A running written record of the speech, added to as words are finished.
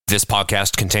This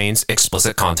podcast contains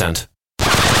explicit content.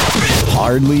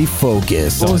 Hardly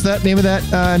Focused. What was that name of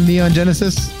that Neon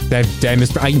Genesis? I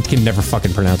can never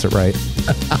fucking pronounce it right.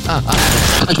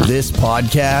 This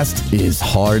podcast is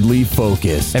Hardly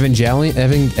Focused.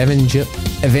 Evangelina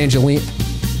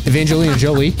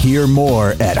Jolie. Hear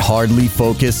more at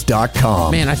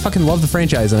hardlyfocused.com. Man, I fucking love the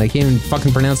franchise and I can't even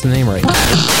fucking pronounce the name right.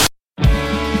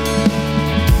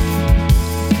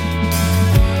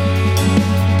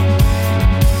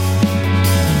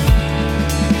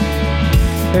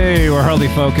 Hey, we're Hardly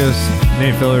Focused.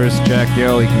 Nate Fillers, Jack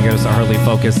Gill. You can get us at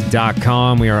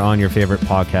hardlyfocused.com. We are on your favorite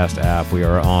podcast app. We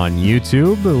are on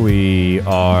YouTube. We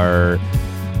are,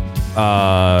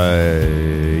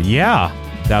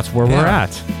 that's where we're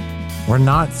at. We're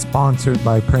not sponsored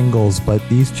by Pringles, but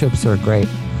these chips are great.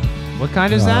 What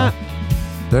kind is that?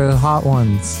 They're the hot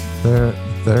ones. They're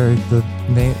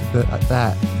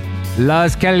that.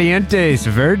 Las Calientes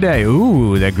Verde.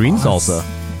 Ooh, that green salsa.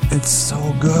 It's so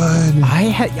good.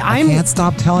 I can't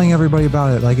stop telling everybody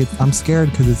about it. I'm scared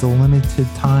because it's a limited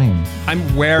time.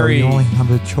 I'm wary. So you only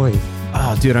have a choice.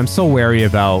 Oh, dude, I'm so wary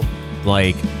about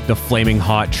the flaming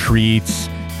hot treats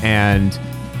and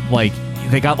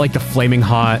they got the flaming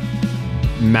hot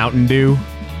Mountain Dew.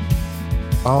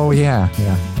 Oh yeah.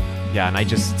 Yeah, and I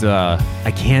just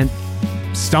I can't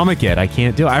stomach it. I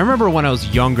can't do it. I remember when I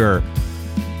was younger,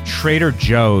 Trader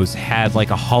Joe's had a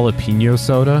jalapeno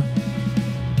soda.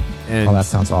 And, that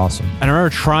sounds awesome. And I remember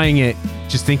trying it,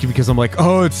 just thinking because I'm like,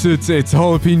 oh, it's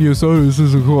jalapeno soda. This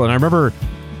is cool. And I remember,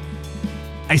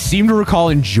 I seem to recall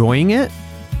enjoying it,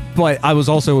 but I was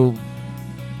also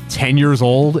 10 years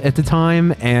old at the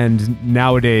time. And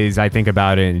nowadays, I think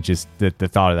about it, and just the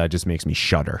thought of that just makes me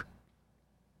shudder.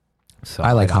 So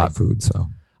I like hot food, so.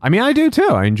 I mean, I do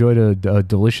too. I enjoyed a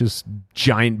delicious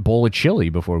giant bowl of chili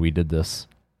before we did this.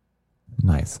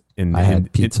 Nice. I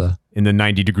had pizza. In the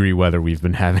 90-degree weather we've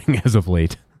been having as of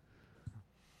late.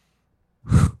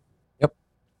 Yep.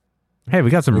 Hey, we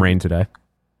got some rain today.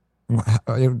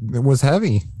 It was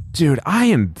heavy. Dude, I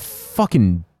am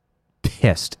fucking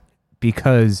pissed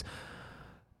because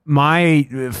my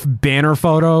banner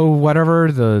photo, whatever,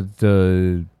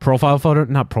 the profile photo,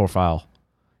 not profile,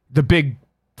 the big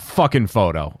fucking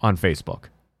photo on Facebook.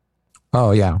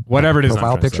 Oh, yeah. Whatever it is.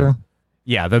 Profile picture?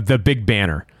 Yeah, the big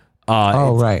banner.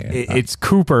 Right. It's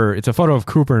Cooper. It's a photo of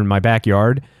Cooper in my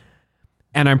backyard.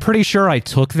 And I'm pretty sure I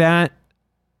took that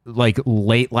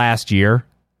late last year.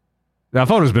 That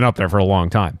photo's been up there for a long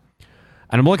time.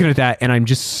 And I'm looking at that and I'm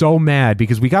just so mad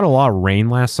because we got a lot of rain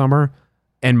last summer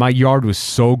and my yard was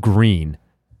so green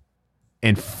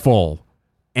and full.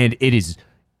 And it is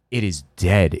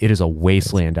dead. It is a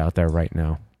wasteland out there right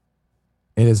now.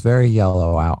 It is very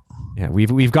yellow out. Yeah,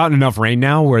 we've gotten enough rain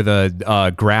now where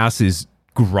the grass is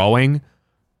growing,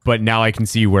 but now I can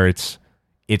see where it's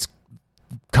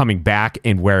coming back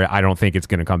and where I don't think it's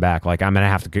going to come back. I'm going to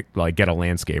have to get a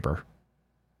landscaper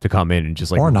to come in and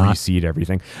just reseed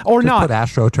everything. Or just not. Put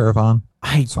AstroTurf on.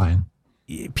 It's fine.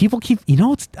 People keep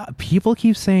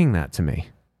saying that to me.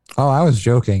 Oh, I was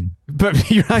joking. But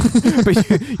you're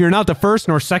not the first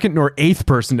nor second nor eighth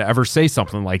person to ever say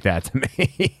something like that to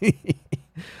me.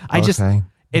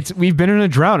 We've been in a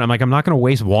drought. I'm not going to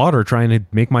waste water trying to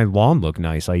make my lawn look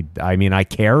nice. I mean, I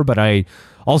care, but I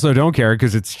also don't care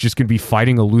because it's just going to be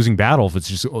fighting a losing battle if it's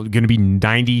just going to be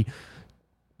 90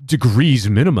 degrees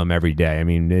minimum every day. I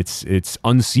mean, it's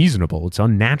unseasonable. It's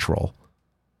unnatural.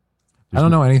 I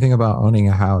don't know anything about owning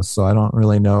a house, so I don't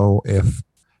really know if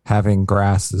having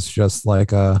grass is just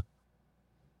a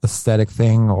aesthetic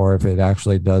thing or if it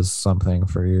actually does something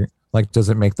for you. Does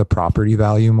it make the property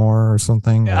value more or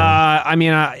something?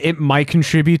 It might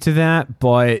contribute to that,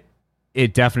 but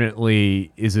it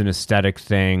definitely is an aesthetic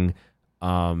thing.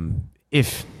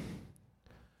 If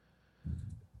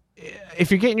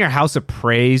you're getting your house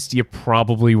appraised, you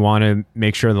probably want to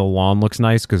make sure the lawn looks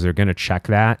nice because they're going to check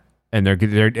that, and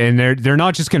they're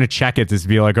not just going to check it to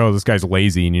be like, oh, this guy's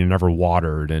lazy and you never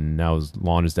watered and now his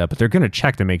lawn is dead, but they're going to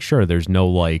check to make sure there's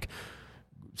no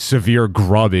severe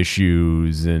grub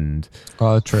issues and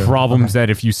problems that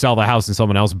if you sell the house and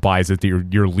someone else buys it,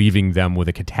 you're leaving them with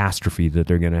a catastrophe that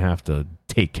they're going to have to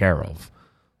take care of.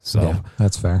 So yeah,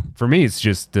 that's fair. For me, it's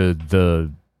just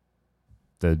the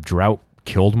drought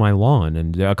killed my lawn.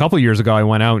 And a couple of years ago, I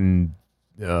went out and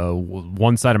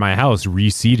one side of my house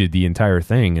reseeded the entire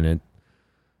thing, and it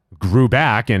grew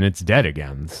back and it's dead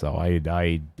again. So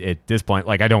I at this point,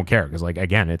 I don't care because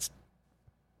again, it's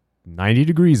 90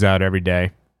 degrees out every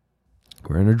day.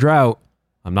 We're in a drought.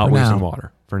 I'm not wasting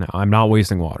water for now. I'm not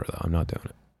wasting water though. I'm not doing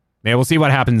it. Yeah, we'll see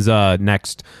what happens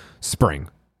next spring.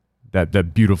 That the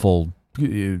beautiful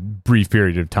brief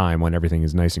period of time when everything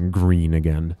is nice and green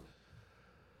again.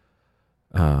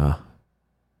 But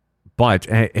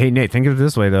hey, Nate, think of it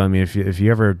this way though. I mean, if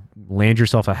you ever land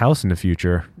yourself a house in the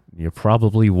future, you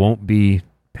probably won't be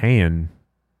paying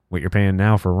what you're paying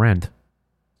now for rent.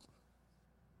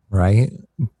 Right?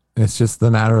 It's just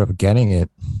the matter of getting it.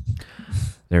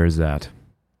 There's that.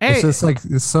 Hey, It's just like,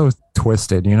 it's so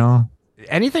twisted, you know?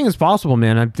 anything is possible,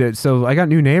 man. So I got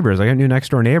new neighbors. I got new next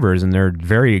door neighbors, and they're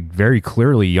very, very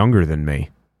clearly younger than me.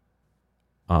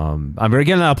 I'm getting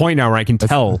to that point now where I can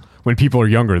tell when people are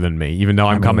younger than me, even though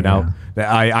I'm coming out.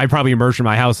 I probably emerged from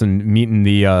my house and meeting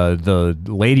the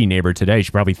lady neighbor today.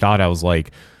 She probably thought I was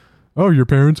like, "Oh, your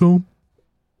parents home?"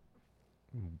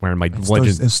 Wearing my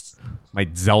my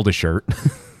Zelda shirt.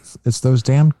 It's those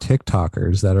damn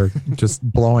TikTokers that are just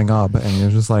blowing up, and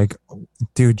you're just like,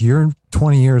 dude, you're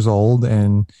 20 years old,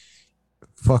 and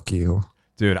fuck you,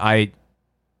 dude. I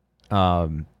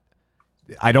don't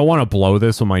want to blow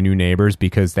this with my new neighbors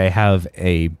because they have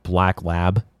a black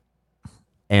lab,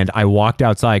 and I walked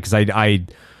outside because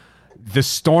the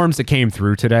storms that came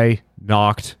through today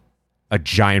knocked a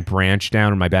giant branch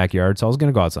down in my backyard, so I was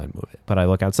gonna go outside and move it. But I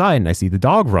look outside and I see the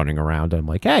dog running around, and I'm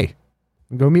like, hey,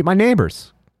 I'm go meet my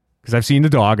neighbors because I've seen the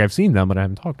dog, I've seen them, but I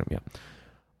haven't talked to them yet.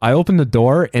 I opened the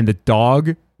door and the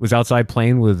dog was outside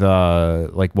playing with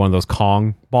like one of those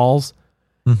Kong balls.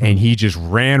 Mm-hmm. And he just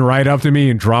ran right up to me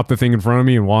and dropped the thing in front of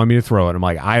me and wanted me to throw it. I'm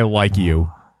like, I like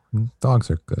you. Dogs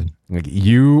are good. Like,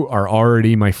 you are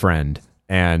already my friend,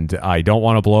 and I don't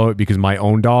want to blow it because my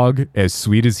own dog, as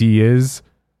sweet as he is,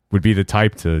 would be the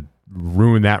type to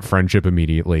ruin that friendship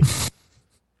immediately.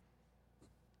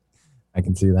 I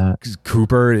can see that.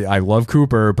 Cooper, I love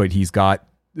Cooper, but he's got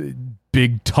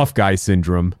big tough guy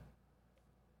syndrome.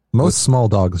 Most small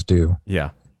dogs do.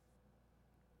 Yeah.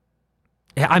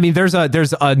 I mean, there's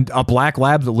a black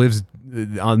lab that lives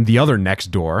on the other next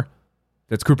door.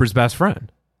 That's Cooper's best friend.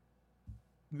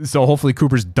 So hopefully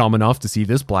Cooper's dumb enough to see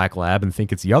this black lab and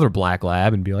think it's the other black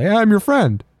lab and be like, hey, I'm your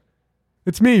friend.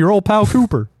 It's me, your old pal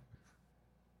Cooper.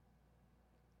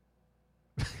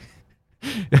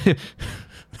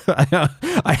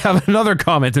 I have another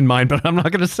comment in mind, but I'm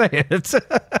not going to say it.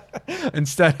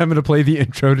 Instead, I'm going to play the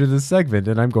intro to this segment,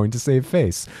 and I'm going to save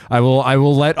face. I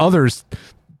will let others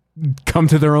come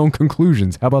to their own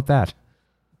conclusions. How about that?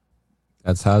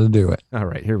 That's how to do it. All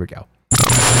right, here we go.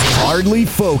 Hardly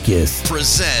Focused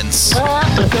presents.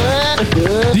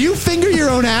 Do you finger your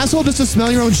own asshole just to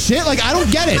smell your own shit? Like, I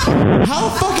don't get it. How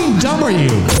fucking dumb are you?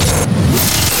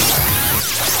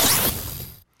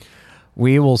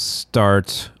 We will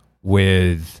start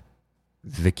with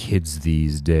the kids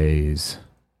these days.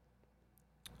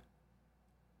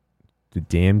 The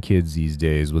damn kids these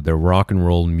days with their rock and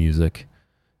roll music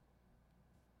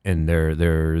and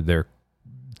their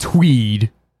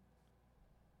tweed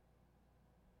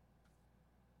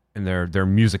and their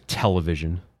music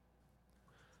television.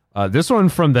 This one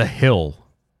from The Hill,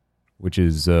 which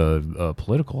is a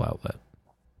political outlet.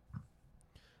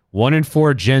 1 in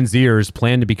 4 Gen Zers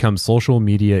plan to become social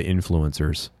media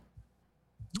influencers.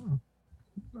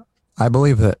 I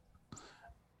believe it.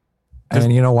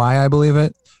 And you know why I believe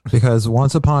it? Because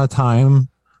once upon a time,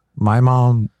 my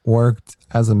mom worked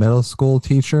as a middle school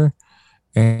teacher.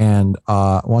 And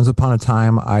once upon a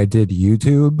time, I did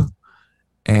YouTube.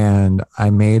 And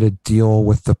I made a deal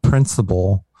with the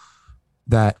principal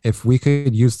that if we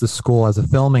could use the school as a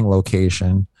filming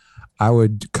location, I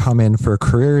would come in for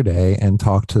career day and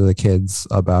talk to the kids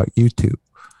about YouTube.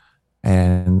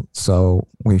 And so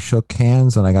we shook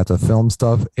hands and I got to film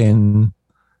stuff in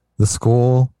the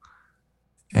school.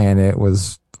 And it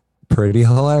was pretty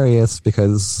hilarious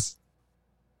because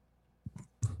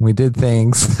we did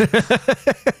things.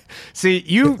 See,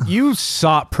 you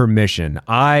sought permission.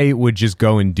 I would just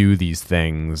go and do these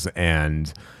things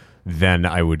and then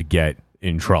I would get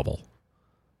in trouble.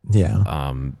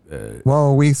 Yeah.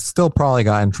 Well, we still probably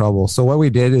got in trouble. So what we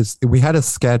did is we had a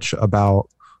sketch about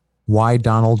why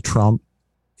Donald Trump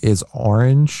is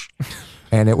orange.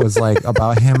 And it was like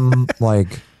about him, like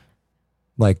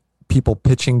people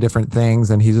pitching different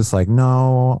things. And he's just like,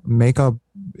 no, makeup,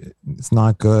 it's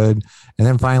not good. And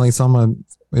then finally someone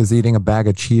is eating a bag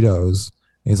of Cheetos.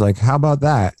 He's like, how about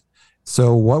that?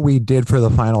 So what we did for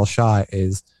the final shot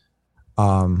is,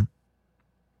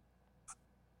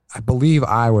 I believe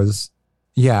I was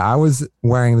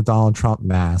wearing the Donald Trump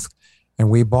mask, and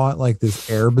we bought like this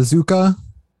air bazooka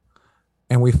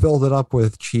and we filled it up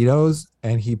with Cheetos,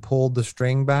 and he pulled the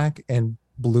string back and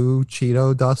blew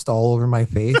Cheeto dust all over my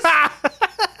face.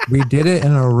 We did it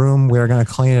in a room. We were going to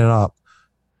clean it up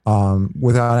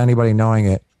without anybody knowing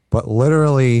it. But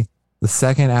literally The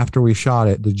second after we shot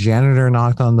it, the janitor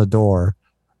knocked on the door,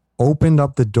 opened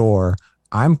up the door.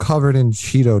 I'm covered in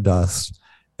Cheeto dust.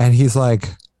 And he's like,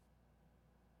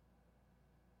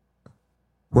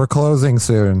 we're closing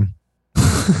soon.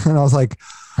 And I was like,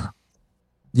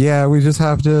 yeah, we just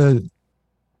have to,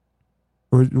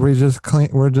 we're just going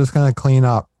to clean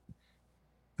up.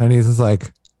 And he's just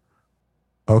like,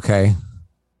 okay.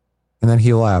 And then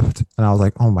he left. And I was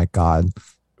like, oh my God.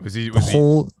 Was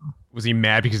he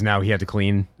mad because now he had to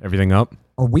clean everything up?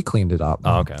 Oh, we cleaned it up.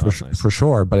 Oh, okay. For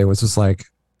sure. But it was just like,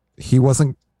 he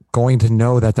wasn't going to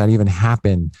know that even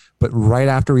happened. But right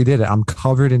after we did it, I'm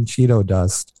covered in Cheeto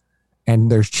dust.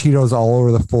 And there's Cheetos all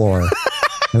over the floor.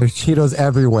 And there's Cheetos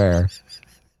everywhere.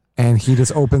 And he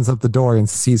just opens up the door and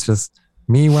sees just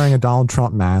me wearing a Donald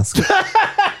Trump mask,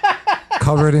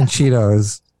 covered in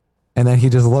Cheetos. And then he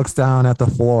just looks down at the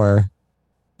floor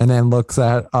and then looks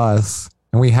at us.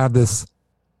 And we have this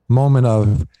moment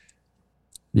of,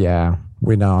 yeah,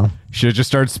 we know. Should have just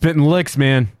started spitting licks,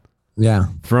 man. Yeah.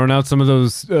 Throwing out some of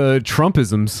those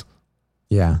Trumpisms.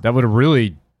 Yeah. That would have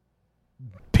really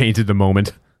painted the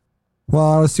moment. Well,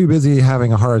 I was too busy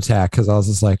having a heart attack because I was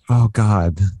just like, oh,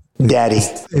 God. Daddy.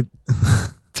 Exactly.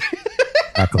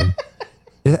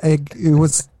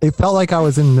 It felt like I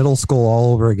was in middle school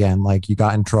all over again. Like you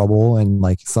got in trouble and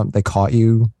like they caught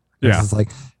you. Yeah. It's like,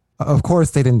 of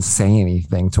course they didn't say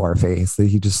anything to our face.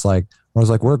 He just like, I was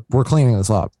like, we're cleaning this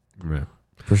up. Yeah.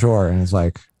 For sure. And it's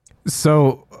like,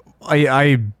 so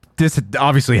this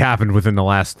obviously happened within the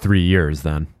last 3 years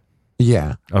then.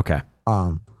 yeah. Okay.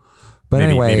 But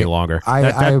anyway, maybe longer.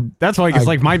 That's why it's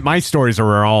like my stories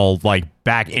are all like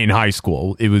back in high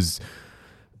school. It was,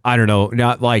 I don't know,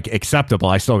 not like acceptable.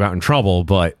 I still got in trouble,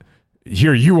 but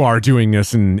here you are doing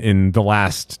this in the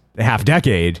last half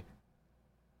decade.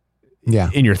 Yeah.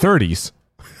 In your 30s.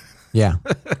 Yeah.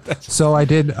 So I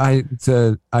did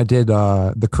the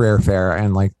career fair,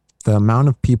 and like the amount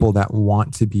of people that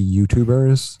want to be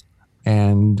YouTubers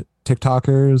and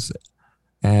TikTokers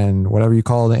and whatever you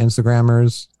call the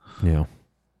Instagrammers. Yeah.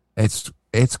 It's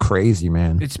crazy,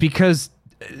 man. It's because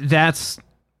that's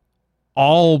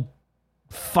all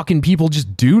fucking people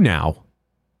just do now.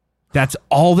 That's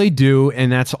all they do,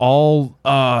 and that's all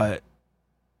I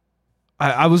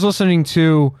was listening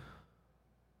to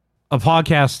a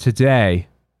podcast today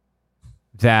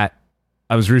that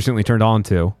I was recently turned on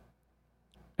to,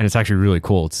 and it's actually really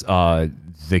cool. It's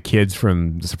the kids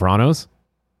from The Sopranos.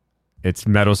 It's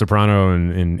Meadow Soprano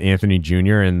and Anthony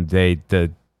Jr., and they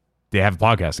have a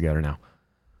podcast together now.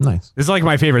 Nice. This is like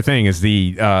my favorite thing is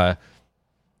the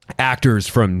actors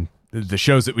from the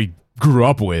shows that we grew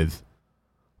up with.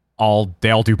 They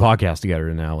all do podcasts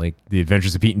together now, like The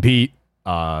Adventures of Pete and Pete,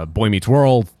 Boy Meets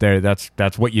World.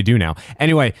 That's what you do now.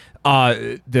 Anyway,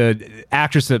 the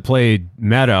actress that played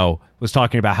Meadow was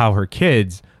talking about how her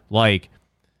kids, like,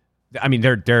 I mean,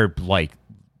 they're like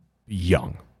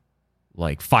young,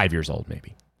 like 5 years old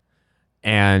maybe,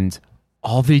 and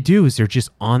all they do is they're just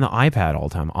on the iPad all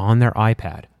the time, on their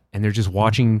iPad, and they're just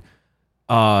watching shit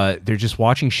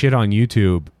on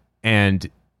YouTube. And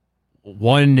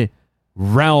one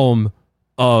realm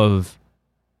of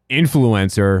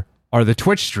influencer are the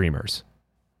Twitch streamers.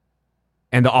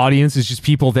 And the audience is just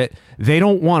people that they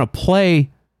don't want to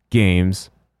play games.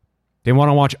 They want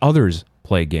to watch others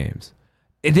play games.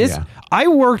 I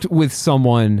worked with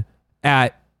someone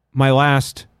at my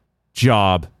last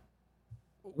job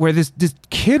where this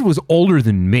kid was older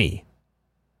than me.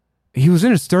 He was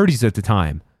in his 30s at the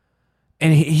time.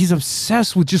 And he's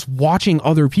obsessed with just watching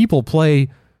other people play.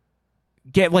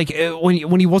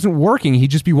 When he wasn't working, he'd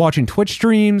just be watching Twitch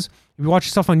streams. He'd be watching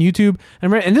stuff on YouTube.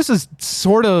 And this is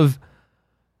sort of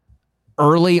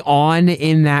early on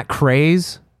in that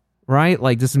craze, right?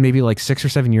 Like this is maybe like 6 or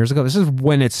 7 years ago. This is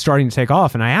when it's starting to take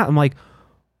off. And I'm like,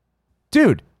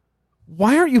 dude,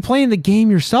 why aren't you playing the game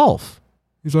yourself?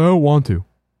 He's like, I don't want to.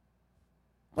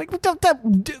 Like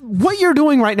what you're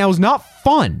doing right now is not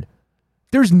fun.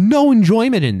 There's no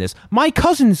enjoyment in this. My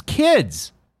cousin's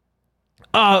kids,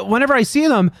 whenever I see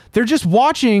them, they're just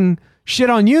watching shit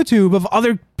on YouTube of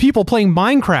other people playing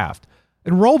Minecraft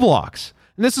and Roblox.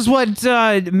 And this is what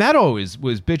Meadow was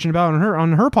bitching about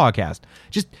on her podcast.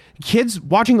 Just kids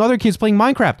watching other kids playing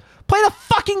Minecraft. Play the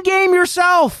fucking game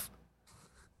yourself.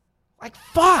 Like,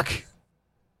 fuck.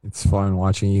 It's fun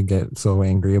watching you get so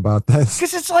angry about this.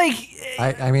 Because it's like...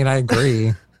 I mean, I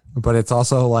agree. But it's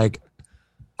also like,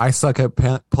 I suck at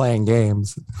playing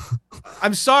games.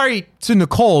 I'm sorry to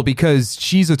Nicole because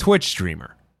she's a Twitch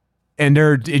streamer, and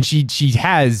she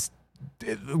has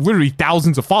literally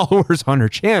thousands of followers on her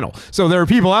channel. So there are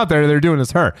people out there that are doing this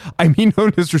to her. I mean no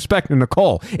disrespect to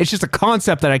Nicole. It's just a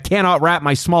concept that I cannot wrap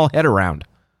my small head around.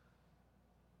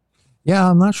 Yeah,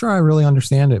 I'm not sure I really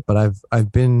understand it, but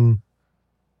I've been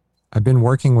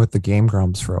working with the Game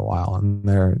Grumps for a while, and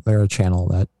they're a channel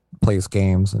that plays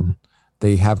games and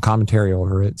they have commentary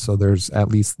over it. So there's at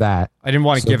least that. I didn't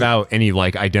want to give out any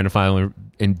like identifiable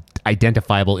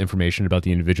information about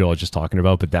the individual I was just talking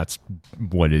about, but that's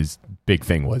what his big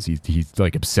thing was. He's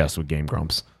like obsessed with Game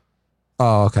Grumps.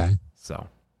 Oh, okay. So,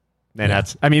 and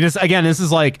that's, I mean, this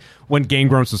is like when Game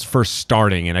Grumps was first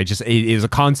starting, and it is a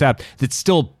concept that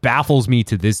still baffles me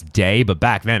to this day, but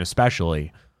back then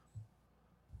especially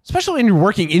when you're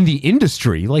working in the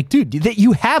industry, like, dude, that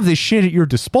you have this shit at your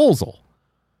disposal.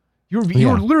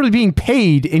 You're literally being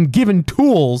paid and given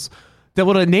tools that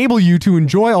would enable you to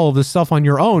enjoy all of this stuff on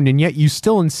your own, and yet you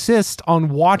still insist on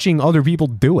watching other people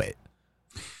do it.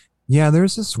 Yeah,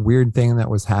 there's this weird thing that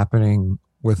was happening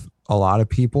with a lot of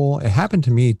people. It happened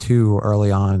to me too early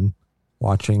on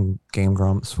watching Game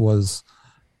Grumps, was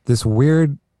this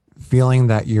weird feeling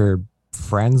that you're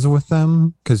friends with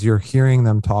them because you're hearing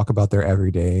them talk about their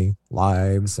everyday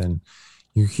lives, and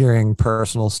you're hearing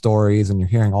personal stories, and you're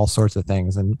hearing all sorts of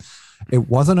things. And it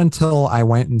wasn't until I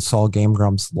went and saw Game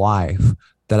Grumps live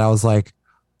that I was like,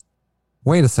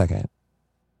 wait a second.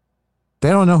 They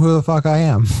don't know who the fuck I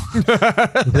am.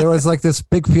 There was like this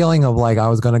big feeling of like I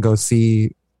was going to go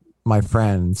see my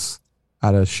friends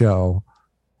at a show.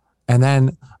 And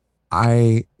then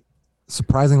I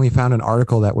surprisingly found an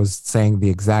article that was saying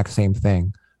the exact same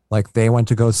thing. Like they went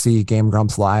to go see Game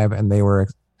Grumps live, and they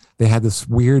had this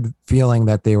weird feeling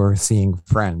that they were seeing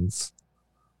friends.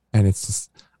 And it's just,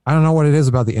 I don't know what it is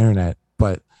about the internet,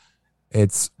 but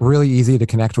it's really easy to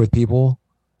connect with people.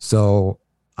 So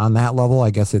on that level,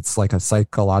 I guess it's like a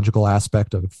psychological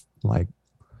aspect of like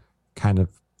kind of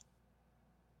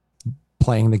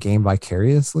playing the game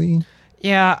vicariously.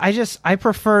 Yeah, I just want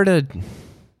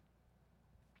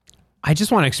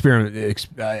to experiment.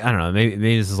 I don't know. Maybe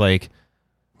this is like,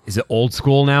 is it old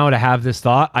school now to have this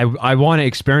thought? I want to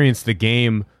experience the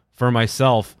game for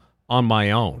myself on my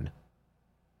own.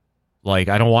 Like,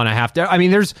 I don't want to have to. I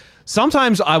mean,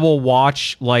 sometimes I will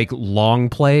watch like long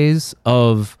plays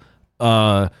of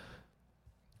games,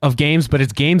 but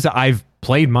it's games that I've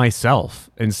played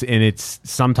myself, and it's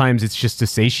sometimes it's just to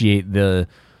satiate the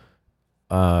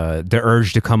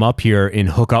urge to come up here and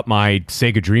hook up my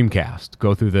Sega Dreamcast,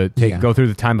 go through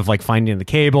the time of like finding the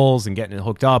cables and getting it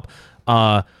hooked up.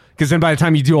 Because then by the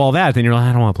time you do all that, then you're like,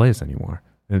 I don't want to play this anymore.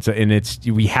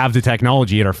 We have the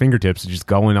technology at our fingertips to just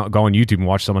go on YouTube and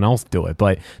watch someone else do it.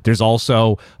 But there's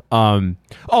also,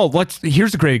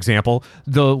 here's a great example.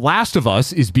 The Last of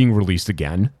Us is being released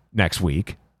again next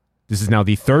week. This is now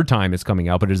the third time it's coming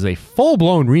out, but it is a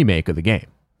full-blown remake of the game.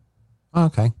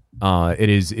 Okay. It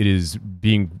is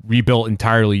being rebuilt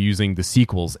entirely using the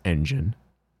sequels engine.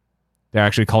 They're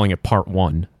actually calling it Part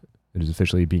 1. It is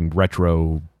officially being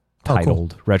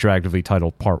retroactively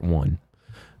titled Part 1.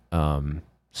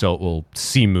 So it will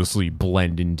seamlessly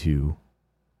blend into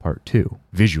Part 2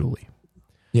 visually.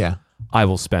 Yeah. I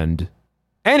will spend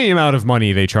any amount of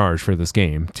money they charge for this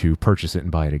game to purchase it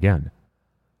and buy it again.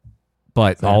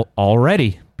 But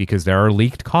already, because there are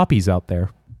leaked copies out there,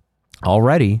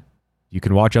 already you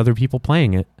can watch other people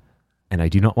playing it, and I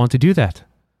do not want to do that.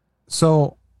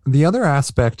 So the other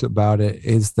aspect about it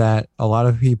is that a lot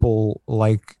of people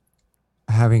like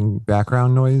having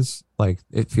background noise. Like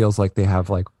it feels like they have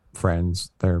like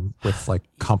friends, they're with like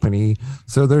company.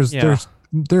 So there's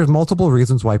multiple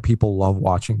reasons why people love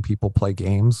watching people play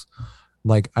games.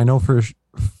 Like I know for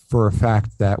a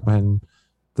fact that when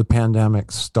the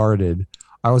pandemic started,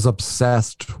 I was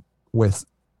obsessed with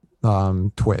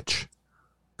Twitch,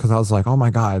 because I was like, oh my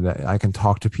God, I can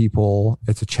talk to people.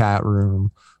 It's a chat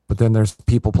room, but then there's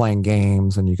people playing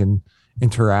games and you can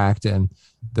interact, and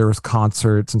there was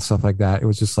concerts and stuff like that. It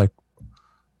was just like,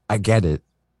 I get it.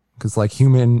 Because like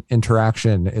human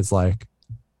interaction is like,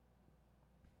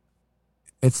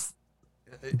 it's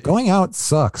going out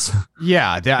sucks.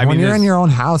 Yeah. When you're in your own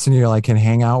house and you're like can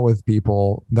hang out with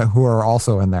people who are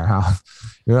also in their house,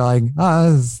 you're like,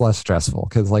 this is less stressful.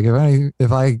 Because like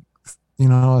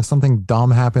if something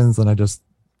dumb happens, then I just,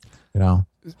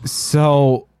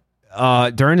 So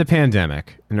during the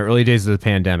pandemic, in the early days of the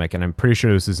pandemic, and I'm pretty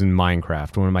sure this is in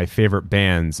Minecraft, one of my favorite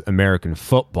bands, American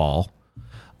Football,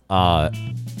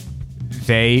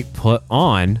 they put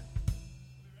on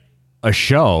a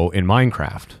show in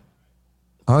Minecraft.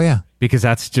 Oh yeah, because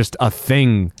that's just a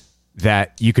thing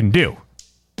that you can do.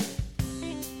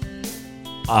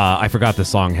 I forgot the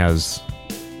song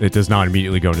it does not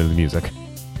immediately go into the music.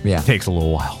 Yeah, it takes a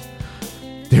little while.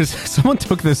 Someone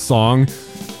took this song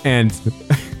and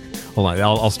hold on,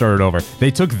 I'll start it over.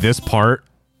 They took this part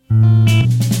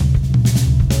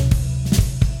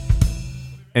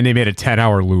and they made a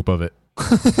 10-hour loop of it.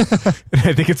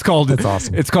 I think it's called. That's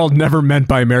awesome. It's called "Never Meant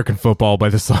by American Football" by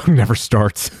the song "Never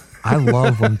Starts." I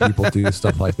love when people do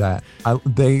stuff like that.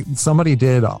 Somebody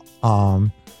did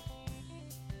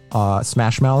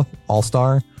Smash Mouth All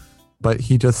Star, but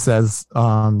he just says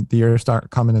the years start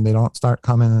coming and they don't start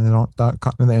coming and they don't start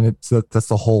coming, and that's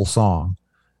the whole song,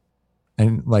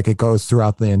 and like it goes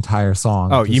throughout the entire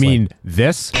song. Oh, Just you mean like,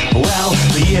 this? Well,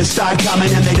 the years start coming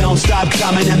and they don't stop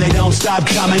coming and they don't stop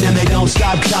coming and they don't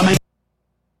stop coming.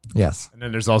 yes. And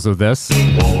then there's also this.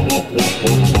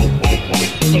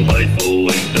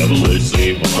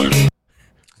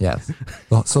 Yes.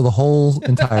 So the whole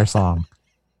entire song,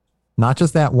 not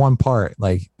just that one part,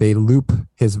 like they loop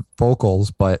his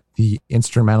vocals, but the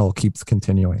instrumental keeps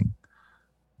continuing.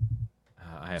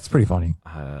 It's pretty funny.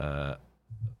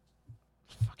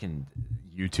 Fucking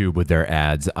YouTube with their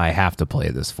ads. I have to play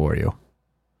this for you.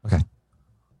 Okay.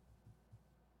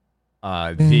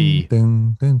 The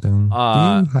Dun, dun, dun. Do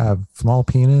you have small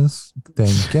penis?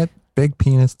 Then get big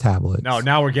penis tablets. no,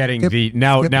 now we're getting Skip- the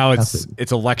now skip now message.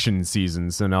 it's election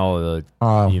season, so now the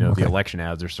Oh, the okay. election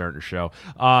ads are starting to show.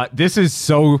 This is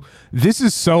so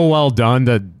well done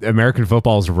that American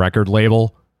Football's record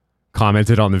label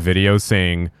commented on the video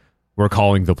saying, "We're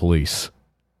calling the police."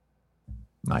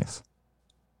 Nice.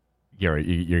 You're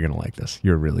gonna like this.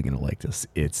 You're really gonna like this.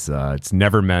 It's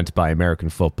Never Meant by American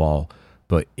Football,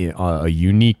 but a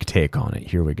unique take on it.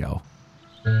 Here we go.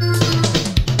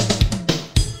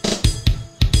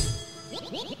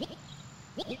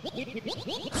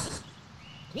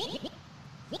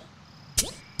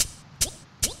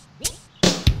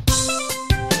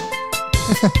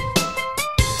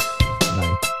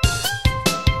 Nice.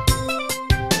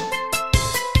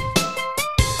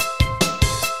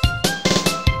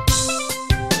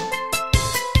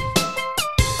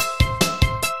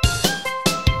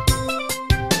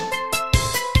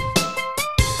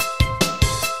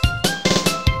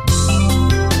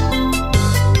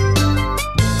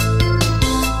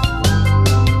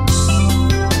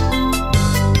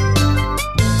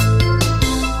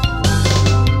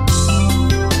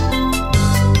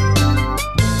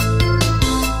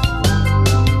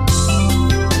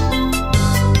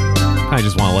 I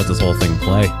just want to let this whole thing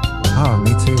play. Oh,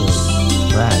 me too.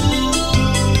 Rad.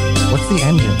 What's the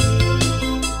engine?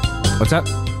 What's that?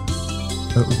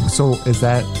 So is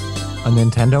that a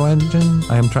Nintendo engine?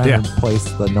 I am trying Yeah. to place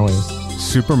the noise.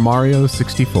 Super Mario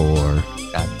 64.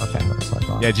 Yeah, okay, that's what I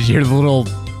thought. Yeah, did you hear the little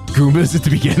Goombas at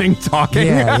the beginning talking?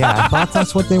 yeah. I thought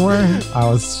that's what they were. I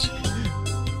was.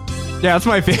 Yeah, that's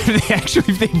my favorite.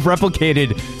 They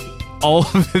replicated all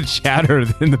of the chatter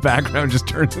in the background just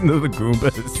turns into the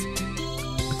Goombas.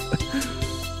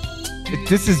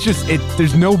 This is just it.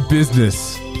 There's no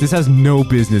business. This has no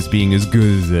business being as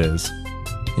good as it is.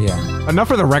 Yeah, Enough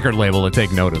for the record label to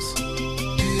take notice.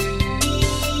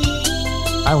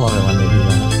 I love it when they do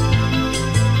that.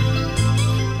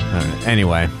 All right,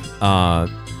 anyway,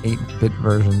 8-bit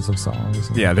versions of songs.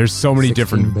 and yeah, there's so many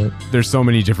 16-bit. there's so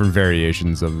many different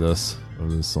variations of this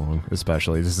song,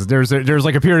 especially there's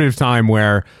like a period of time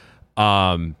where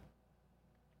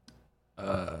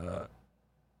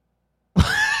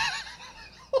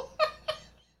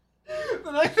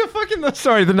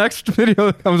the next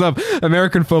video that comes up,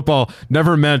 American Football,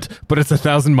 Never Meant, but it's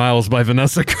 1,000 Miles by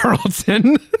Vanessa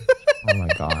Carlton. Oh my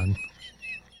god.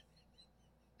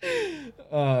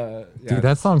 Dude,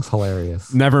 that song's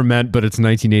hilarious. Never Meant, but it's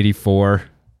 1984.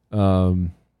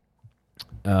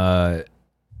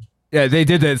 Yeah, they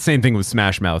did that same thing with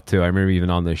Smash Mouth too. I remember even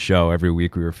on the show, every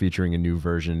week we were featuring a new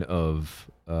version of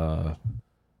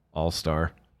All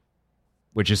Star,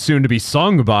 which is soon to be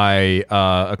sung by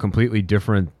a completely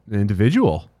different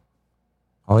individual.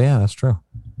 Oh yeah, that's true.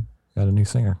 Got a new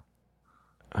singer.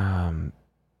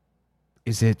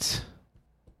 Is it?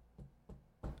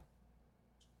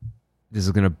 This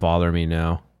is gonna bother me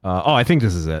now. I think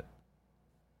this is it.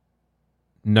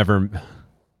 Never.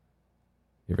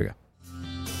 Here we go.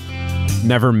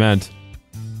 Never Meant,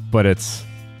 but it's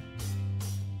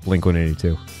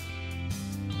Blink-182.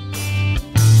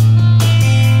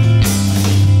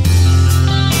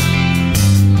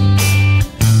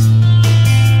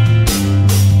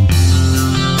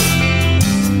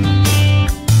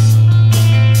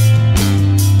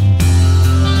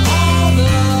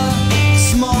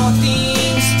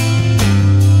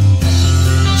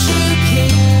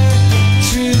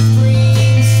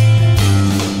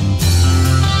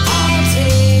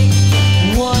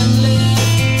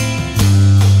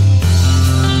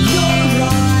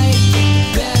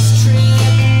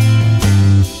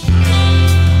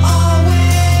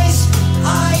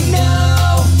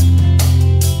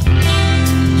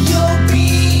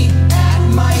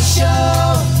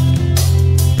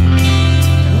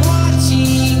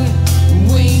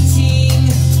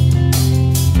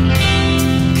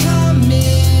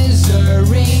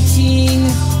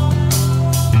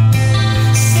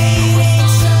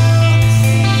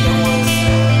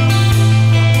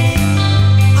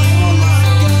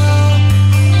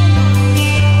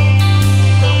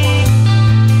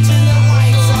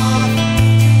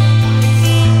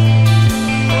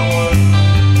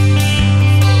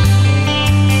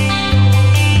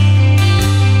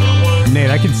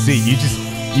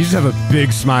 just have a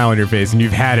big smile on your face, and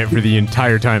you've had it for the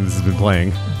entire time this has been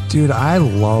playing. Dude, I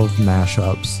love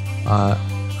mashups.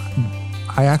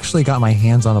 I actually got my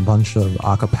hands on a bunch of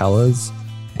acapellas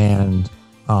and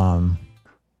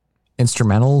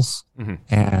instrumentals,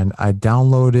 and I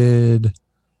downloaded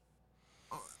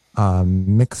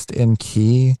Mixed in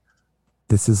Key.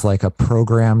 This is like a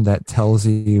program that tells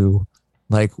you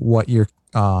like what your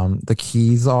the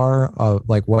keys are of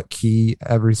like what key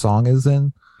every song is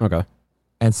in. Okay.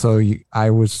 And so I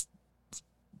was,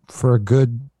 for a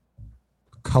good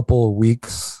couple of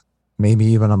weeks, maybe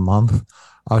even a month,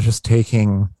 I was just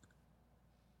taking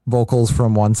vocals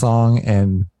from one song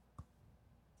and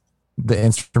the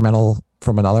instrumental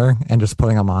from another and just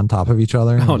putting them on top of each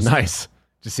other. Oh, nice.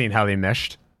 Just seeing how they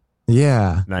meshed.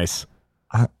 Yeah. Nice.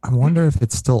 I wonder if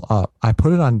it's still up. I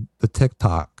put it on the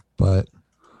TikTok, but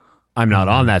I'm not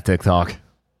on that TikTok.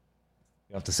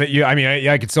 You have to say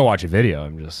I could still watch a video.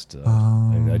 I'm just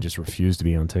I just refuse to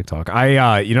be on TikTok.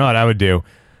 You know what I would do?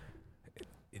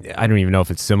 I don't even know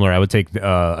if it's similar. I would take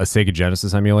a Sega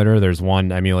Genesis emulator. There's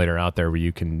one emulator out there where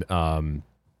you can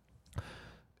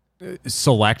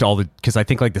select all the, because I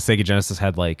think like the Sega Genesis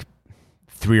had like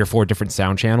 3 or 4 different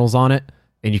sound channels on it,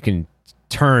 and you can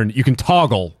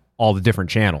toggle all the different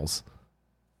channels,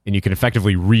 and you can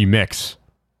effectively remix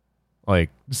like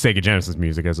Sega Genesis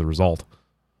music as a result.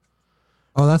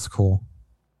 Oh, that's cool.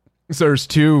 So there's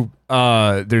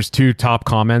two top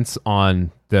comments on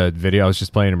the video. I was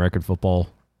just playing American football,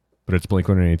 but it's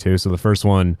Blink-182. So the first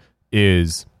one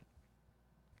is,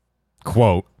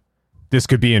 quote, "This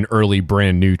could be an early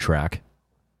brand new track."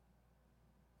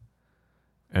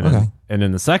 And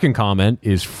then the second comment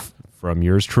is from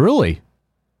yours truly,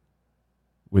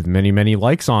 with many, many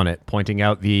likes on it, pointing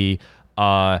out the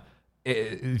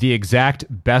exact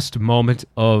best moment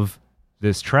of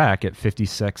this track at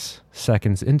 56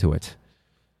 seconds into it.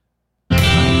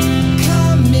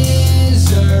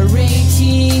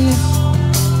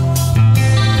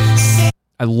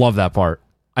 I love that part.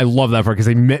 Because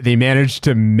they managed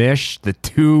to mesh the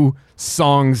two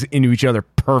songs into each other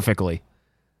perfectly.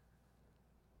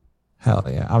 Hell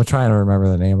yeah. I'm trying to remember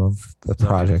the name of the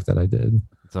project that I did.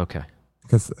 It's okay.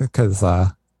 Because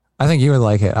I think you would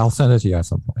like it. I'll send it to you at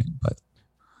some point. But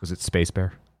was it Space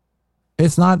Bear?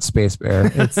 It's not Space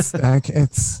Bear. It's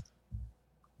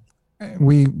it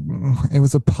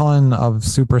was a pun of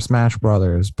Super Smash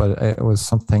Brothers, but it was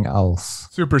something else.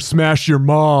 Super Smash Your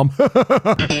Mom.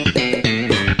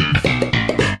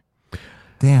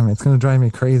 Damn, it's gonna drive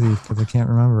me crazy because I can't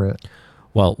remember it.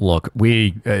 Well, look,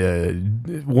 we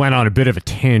went on a bit of a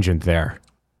tangent there.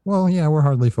 Well, yeah, we're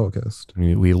hardly focused.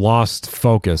 We lost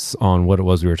focus on what it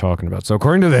was we were talking about. So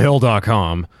according to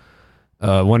thehill.com,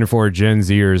 1 in 4 Gen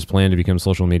Zers plan to become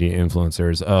social media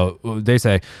influencers. They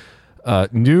say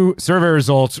new survey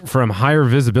results from higher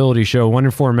visibility show 1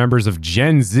 in 4 members of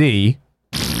Gen Z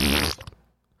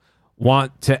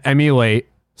want to emulate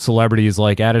celebrities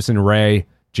like Addison Rae,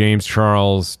 James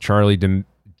Charles, Charlie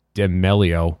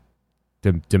D'Amelio.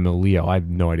 I have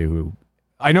no idea who.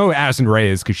 I know Addison Rae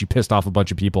is because she pissed off a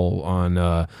bunch of people on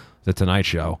The Tonight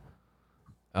Show.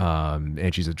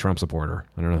 And she's a Trump supporter.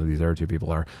 I don't know who these other two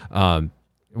people are. 1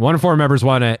 in 4 members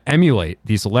want to emulate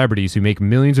these celebrities who make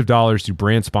millions of dollars through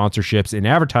brand sponsorships and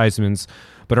advertisements,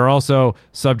 but are also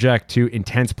subject to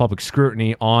intense public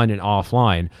scrutiny on and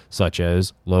offline, such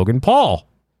as Logan Paul.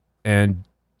 And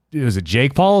is it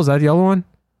Jake Paul? Is that the other one?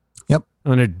 Yep.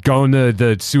 I'm going to go in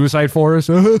the suicide forest.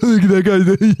 Look at that guy.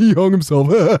 He hung himself.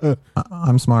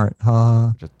 I'm smart.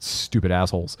 Just stupid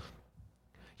assholes.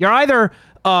 You're either...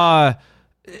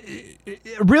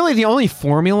 really the only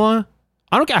formula,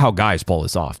 I don't get how guys pull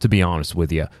this off, to be honest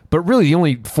with you, but really the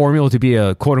only formula to be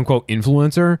a quote-unquote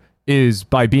influencer is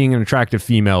by being an attractive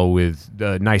female with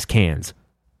nice cans.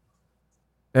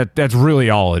 That's really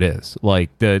all it is. Like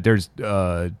there's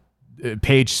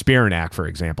Paige Spiranak, for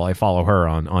example. I follow her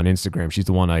on Instagram. She's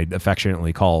the one I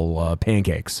affectionately call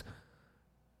Pancakes,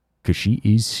 because she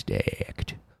is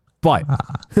stacked. But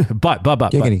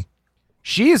Giggity.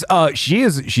 She's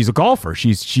a golfer.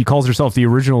 She calls herself the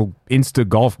original Insta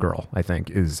golf girl, I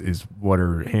think is what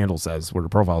her handle says, what her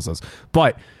profile says.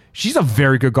 But she's a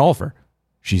very good golfer.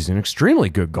 She's an extremely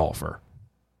good golfer.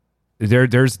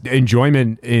 There's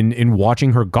enjoyment in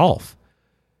watching her golf.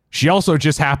 She also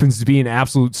just happens to be an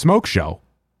absolute smoke show,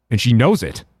 and she knows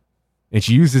it, and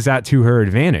she uses that to her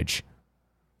advantage.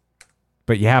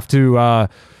 But you have to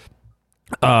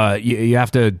you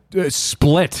have to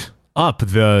split up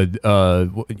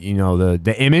the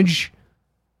image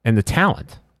and the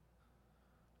talent.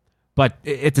 But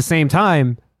at the same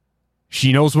time,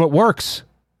 she knows what works.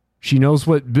 She knows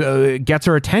what gets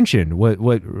her attention,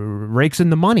 what rakes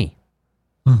in the money.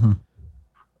 Mhm.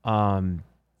 Um,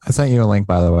 I sent you a link,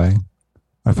 by the way.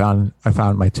 I found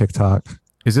my TikTok.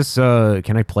 is this?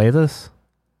 Can I play this?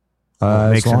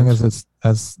 As makes long sense. as it's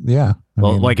as yeah. I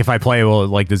Well, mean, like if I play,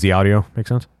 does the audio make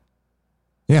sense?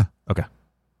 yeah, Okay.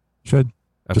 should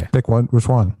Okay. just pick one. Which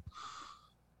one?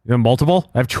 You have multiple?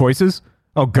 I have choices.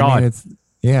 Oh I God. mean,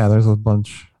 there's a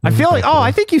bunch. I There's a feel like, couple.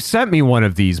 I think you sent me one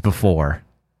of these before.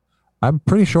 I'm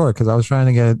pretty sure because I was trying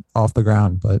to get it off the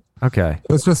ground, but Okay.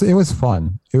 it was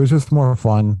fun. It was just more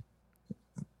fun,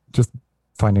 just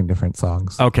finding different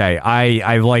songs. Okay.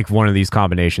 I like one of these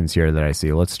combinations here that I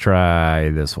see. Let's try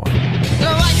this one.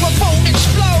 The microphone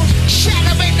explodes,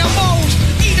 shattering the moles.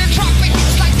 Either dropping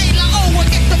hits like De La O or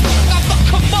get the fuck off the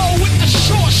commode with the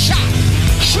short shot.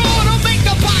 Sure to make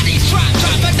the bodies drop,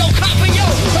 dropping no copy, yo.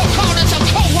 No corners of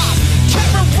co-op.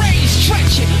 Terror rays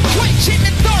stretching, quenching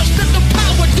the thirst of the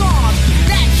power dawn.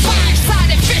 That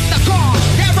five-sided fist are gone.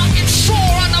 That rocket soar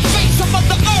on the face of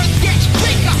the earth gets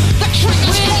bigger. The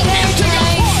triggers go into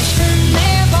your horse.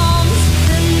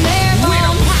 With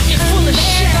a pocket full of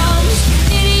shells.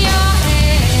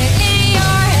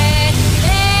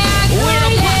 With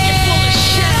a pocket full of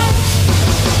shells.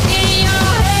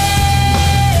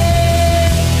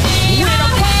 With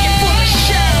a pocket full of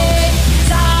shells.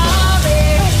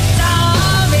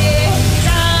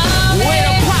 With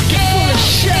a pocket full of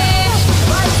shells.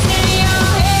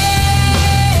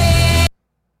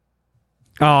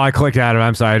 Oh, I clicked out of it.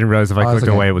 I'm sorry. I didn't realize if I Oh, clicked it's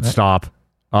okay. away, it would stop.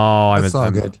 Oh, That's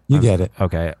all good. You get it.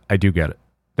 Okay. I do get it.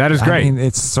 That is great. I mean,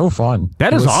 it's so fun.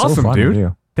 That It is was so awesome, fun to dude.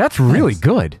 do. That's really Thanks.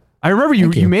 good. I remember you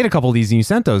Thank you. made a couple of these and you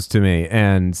sent those to me.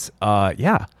 And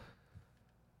yeah.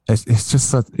 It's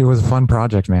just it was a fun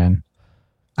project, man.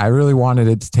 I really wanted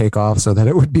it to take off so that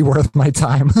it would be worth my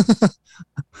time.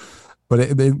 But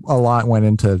a lot went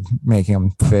into making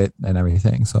them fit and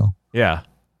everything. So Yeah.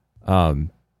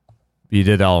 You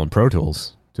did all in Pro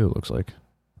Tools too, it looks like.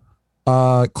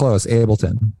 close,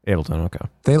 Ableton. Ableton, okay.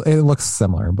 It looks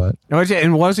similar, but Oh,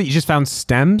 and what was it? You just found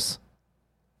stems?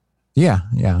 yeah.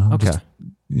 Okay.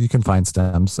 You can find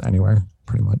stems anywhere,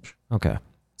 pretty much. Okay.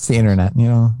 It's the internet,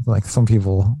 like some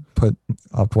people put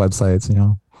up websites,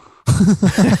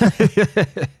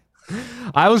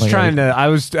 I was Like, trying to. I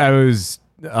was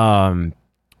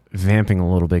vamping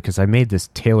a little bit because I made this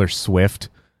Taylor Swift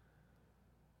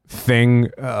thing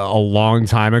a long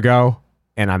time ago,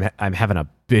 and I'm having a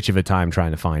bitch of a time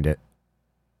trying to find it.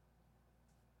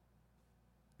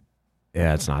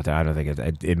 Yeah, it's not. I don't think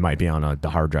it might be on the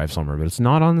hard drive somewhere, but it's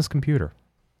not on this computer.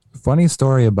 Funny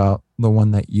story about the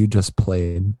one that you just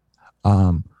played.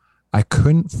 I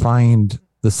couldn't find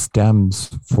the stems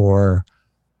for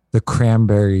the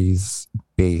Cranberries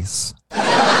bass.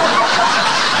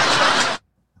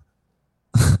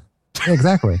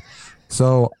 Exactly.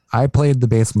 So I played the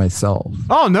bass myself.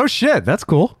 Oh no shit! That's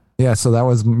cool. Yeah, so that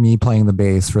was me playing the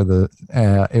bass for the.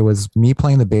 It was me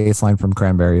playing the bass line from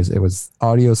Cranberries. It was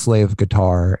Audio Slave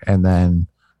guitar, and then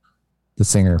the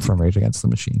singer from Rage Against the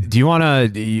Machine. Do you want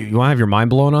to have your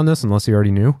mind blown on this? Unless you already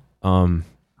knew. I'm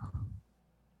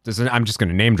just going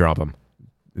to name drop him.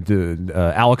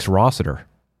 Alex Rossiter.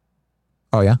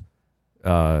 Oh yeah,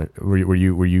 were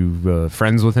you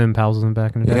friends with him, pals with him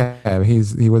back in the day? yeah.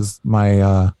 He was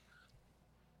my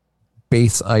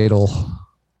bass idol.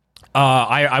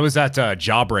 I was at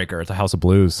Jawbreaker at the House of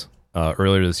Blues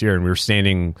earlier this year, and we were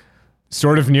standing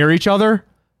sort of near each other.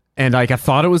 And like I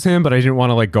thought it was him, but I didn't want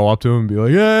to like go up to him and be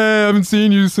like, "Yeah, I haven't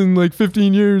seen you in like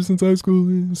 15 years since high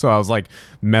school." So I was like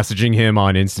messaging him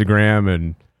on Instagram,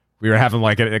 and we were having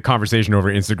like a conversation over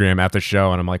Instagram at the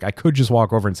show. And I'm like, I could just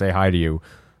walk over and say hi to you,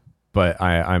 but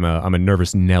I'm a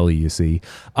nervous Nelly, you see.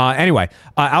 Anyway,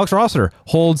 Alex Rossiter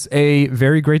holds a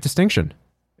very great distinction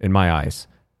in my eyes.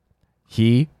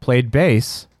 He played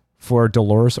bass for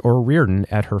Dolores O'Riordan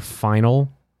at her final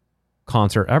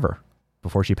concert ever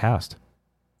before she passed.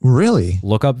 Really?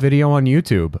 Look up video on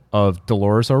YouTube of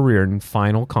Dolores O'Riordan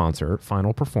final concert,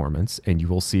 final performance, and you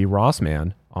will see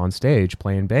Rossman on stage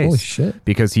playing bass. Holy shit.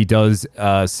 Because he does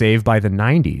Saved by the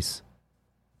 90s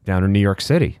down in New York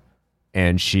City.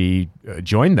 And she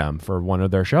joined them for one of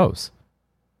their shows.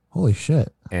 Holy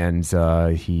shit. And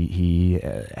he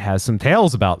has some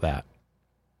tales about that.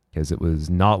 Because it was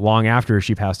not long after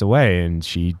she passed away, and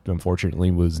she unfortunately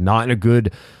was not in a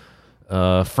good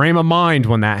frame of mind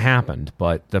when that happened.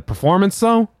 But the performance,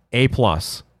 though, A+.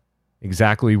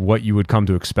 Exactly what you would come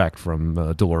to expect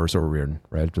from Dolores O'Riordan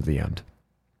right at the end.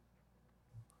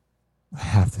 I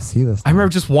have to see this. I remember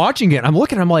just watching it. I'm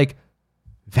looking, I'm like,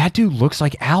 that dude looks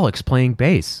like Alex playing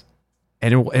bass.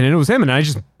 And it was him, and I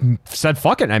just said,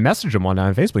 fuck it. And I messaged him one night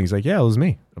on Facebook. He's like, yeah, it was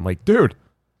me. I'm like, dude,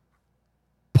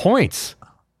 points.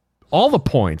 All the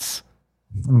points.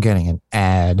 I'm getting an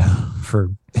ad for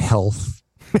health,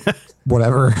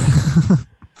 whatever.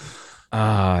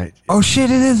 Oh shit!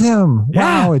 It is him.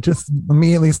 Yeah. Wow! It just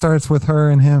immediately starts with her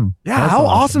and him. Yeah, That's how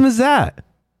awesome is that?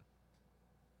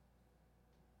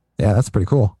 Yeah, that's pretty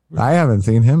cool. I haven't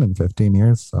seen him in 15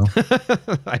 years, so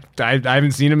I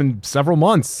haven't seen him in several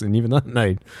months, and even that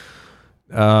night,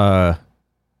 I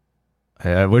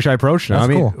wish I approached him. That's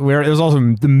I mean, cool. it was also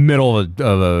in the middle of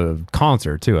a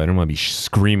concert too. I didn't want to be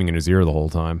screaming in his ear the whole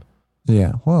time.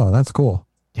 yeah. Whoa, that's cool.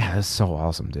 Yeah, that's so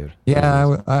awesome, dude.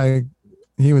 Yeah,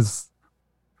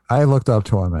 I looked up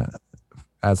to him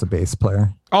as a bass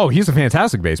player. Oh, he's a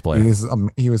fantastic bass player. He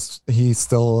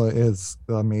still is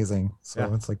amazing. So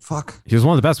Yeah. it's like, fuck. He was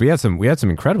one of the best. We had some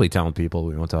incredibly talented people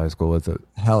we went to high school with.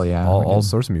 Hell yeah. All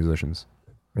sorts of musicians.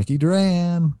 Ricky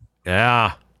Duran.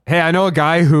 Yeah. Hey, I know a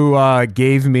guy who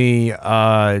gave me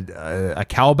a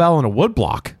cowbell and a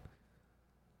woodblock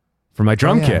for my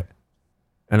drum yeah. kit,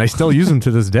 and I still use them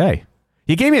to this day.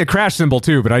 He gave me a crash cymbal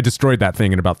too, but I destroyed that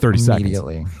thing in about 30 seconds.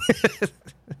 Immediately.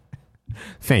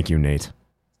 Thank you, Nate.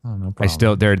 Oh, no problem. I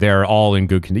still they're all in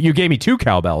good condition. You gave me 2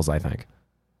 cowbells, I think,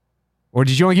 or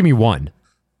did you only give me 1?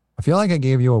 I feel like I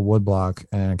gave you a woodblock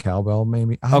and a cowbell,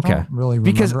 maybe. I Okay. don't really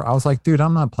remember. Because- I was like, dude,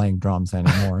 I'm not playing drums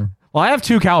anymore. Well, I have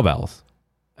 2 cowbells.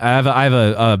 I have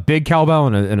a big cowbell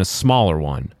and a smaller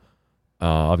one.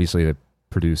 Obviously, they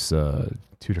produce 2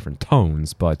 different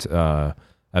tones, but I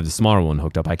have the smaller one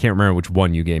hooked up. I can't remember which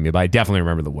one you gave me, but I definitely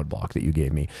remember the woodblock that you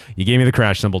gave me. You gave me the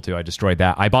crash cymbal too. I destroyed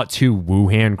that. I bought 2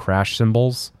 Wuhan crash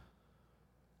cymbals.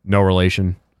 No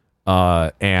relation.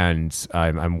 And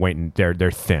I'm waiting.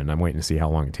 They're thin. I'm waiting to see how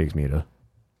long it takes me to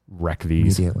wreck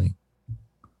these. Immediately.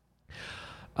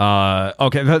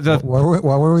 Okay. What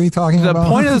were we talking The about?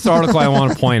 point of this article I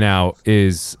want to point out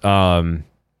is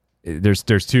there's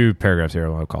 2 paragraphs here I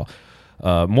want to call.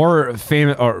 More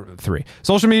famous, or 3.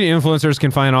 Social media influencers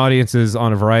can find audiences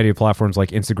on a variety of platforms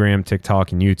like Instagram,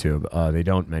 TikTok, and YouTube. They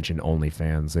don't mention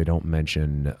OnlyFans. They don't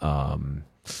mention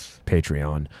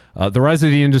Patreon. The rise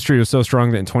of the industry was so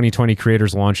strong that in 2020,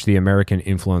 creators launched the American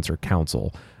Influencer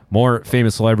Council. More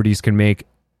famous celebrities can make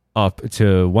up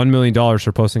to $1 million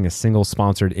for posting a single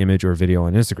sponsored image or video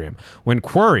on Instagram. When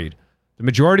queried, the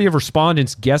majority of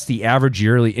respondents guessed the average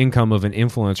yearly income of an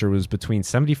influencer was between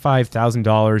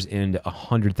 $75,000 and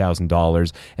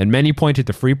 $100,000, and many pointed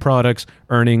to free products,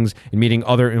 earnings, and meeting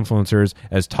other influencers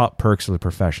as top perks of the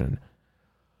profession.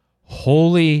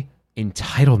 Holy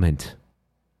entitlement.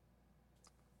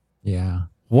 Yeah.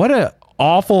 What a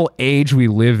awful age we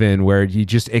live in where you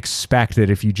just expect that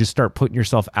if you just start putting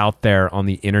yourself out there on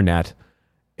the internet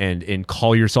and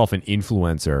call yourself an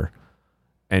influencer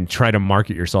and try to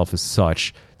market yourself as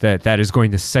such, that is going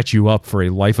to set you up for a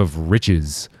life of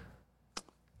riches.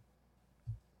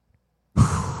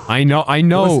 I know.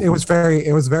 It was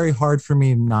very hard for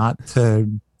me not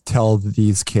to tell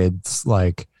these kids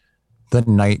like the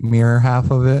nightmare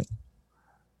half of it.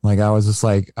 Like I was just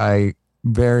like, I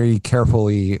very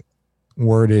carefully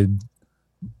worded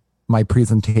my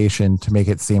presentation to make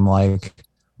it seem like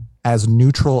as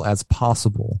neutral as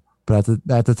possible. But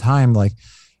at the time, like,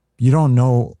 you don't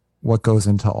know what goes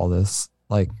into all this.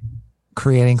 Like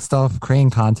creating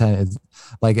content is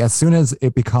like, as soon as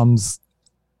it becomes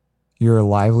your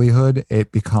livelihood,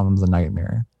 it becomes a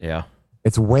nightmare. Yeah.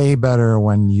 It's way better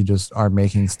when you just are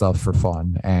making stuff for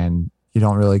fun and you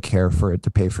don't really care for it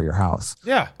to pay for your house.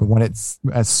 Yeah. But when it's,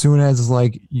 as soon as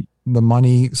like the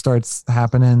money starts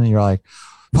happening and you're like,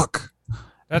 fuck,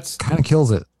 That's kind of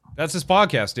kills it. That's this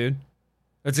podcast, dude.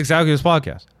 That's exactly this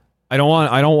podcast. I don't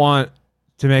want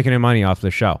to make any money off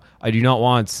the show. I do not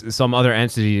want some other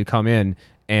entity to come in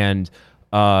and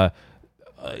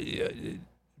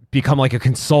become like a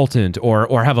consultant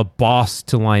or have a boss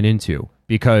to line into,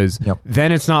 because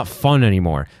then it's not fun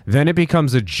anymore. Then it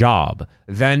becomes a job.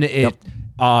 Then it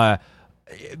the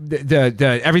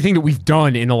everything that we've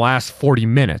done in the last 40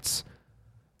 minutes,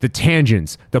 the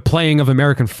tangents, the playing of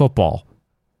American football,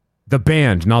 the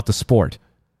band, not the sport.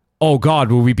 Oh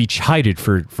God, will we be chided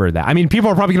for that? I mean, people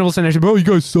are probably going to listen and say, "Oh, you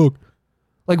guys suck."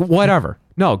 Like, whatever.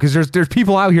 No, because there's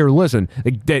people out here who listen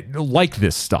that like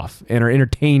this stuff and are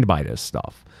entertained by this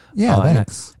stuff. Yeah,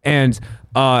 thanks. And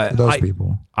those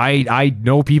people. I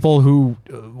know people who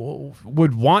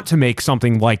would want to make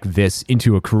something like this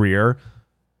into a career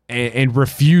and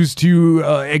refuse to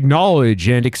acknowledge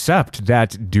and accept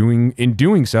that in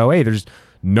doing so, A, there's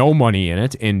no money in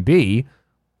it, and B,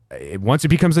 once it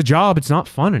becomes a job, it's not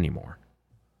fun anymore.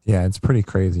 Yeah, it's pretty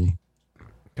crazy.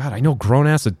 God, I know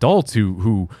grown-ass adults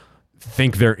who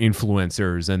think they're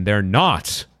influencers and they're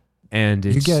not. And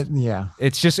it's, yeah.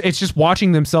 It's just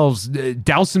watching themselves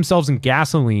douse themselves in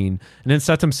gasoline and then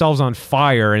set themselves on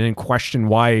fire and then question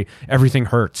why everything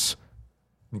hurts.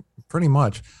 Pretty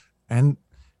much. And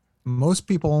most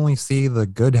people only see the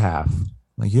good half.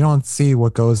 Like, you don't see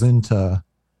what goes into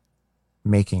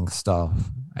making stuff.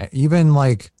 Even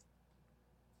like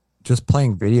just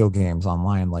playing video games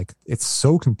online, like it's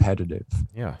so competitive.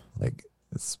 Yeah. Like,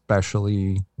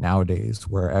 especially nowadays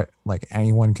where like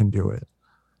anyone can do it.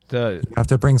 You have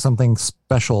to bring something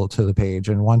special to the page,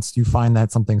 and once you find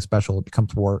that something special, it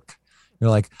becomes work. You're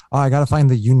like, oh, I got to find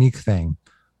the unique thing.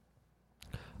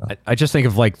 I just think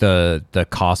of like the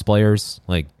cosplayers,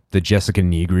 like the Jessica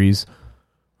Negris,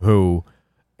 who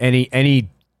any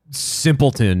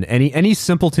simpleton, any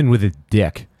simpleton with a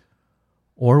dick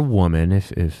or woman,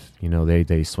 if you know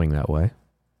they swing that way.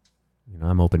 You know,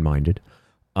 I'm open minded.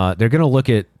 They're gonna look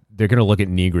at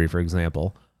Negri, for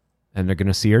example. And they're going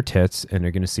to see her tits, and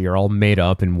they're going to see her all made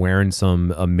up and wearing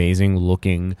some amazing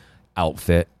looking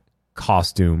outfit,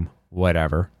 costume,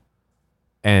 whatever.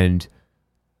 And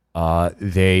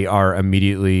they are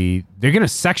immediately, they're going to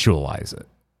sexualize it,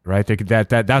 right?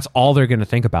 That's all they're going to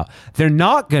think about. They're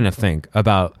not going to think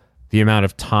about the amount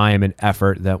of time and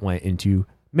effort that went into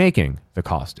making the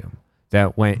costume,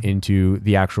 that went into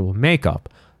the actual makeup,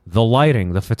 the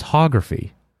lighting, the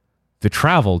photography, the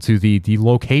travel to the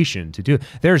location to do it.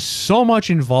 There's so much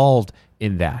involved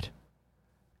in that.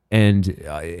 And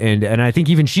I think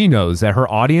even she knows that her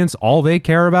audience, all they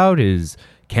care about is,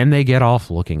 can they get off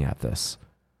looking at this?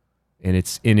 And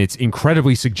it's in its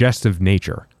incredibly suggestive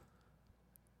nature.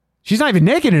 She's not even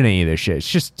naked in any of this shit.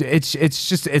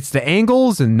 It's the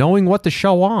angles and knowing what to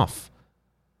show off.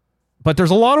 But there's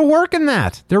a lot of work in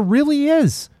that. There really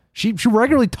is. She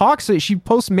regularly talks. She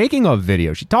posts making of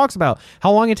videos. She talks about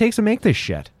how long it takes to make this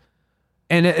shit,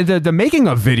 and the making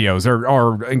of videos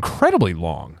are incredibly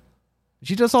long.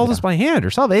 She does all this by hand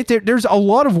herself. There's a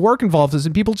lot of work involved,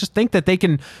 and people just think that they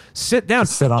can sit down,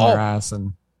 sit on their ass,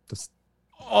 and just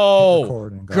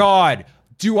record and go. God,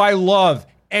 do I love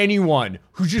anyone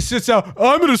who just sits out?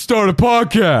 I'm going to start a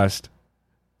podcast.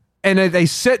 And they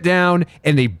sit down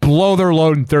and they blow their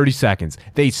load in 30 seconds.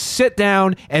 They sit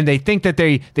down and they think that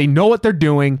they know what they're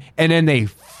doing, and then they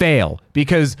fail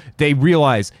because they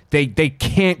realize they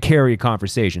can't carry a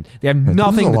conversation. They have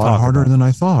nothing to talk about. A lot harder than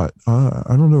I thought.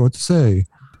 I don't know what to say.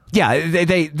 Yeah,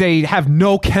 they have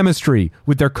no chemistry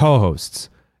with their co-hosts.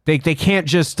 They can't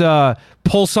just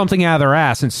pull something out of their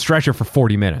ass and stretch it for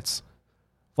 40 minutes.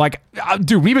 Like,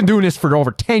 dude, we've been doing this for over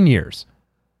 10 years.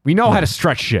 We know how to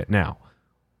stretch shit now.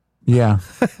 Yeah.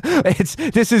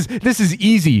 This is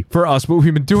easy for us, but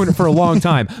we've been doing it for a long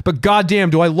time. But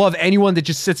goddamn, do I love anyone that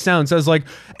just sits down and says like,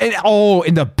 and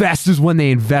the best is when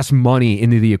they invest money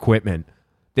into the equipment.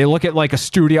 They look at like a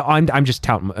studio. I'm just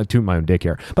tooting my own dick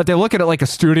here, but they look at it like a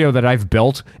studio that I've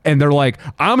built, and they're like,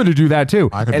 I'm going to do that too.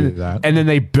 I can do that. And then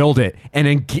they build it,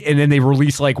 and then they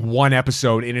release like one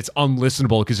episode, and it's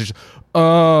unlistenable because it's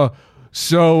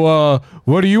So,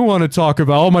 what do you want to talk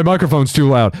about? Oh, my microphone's too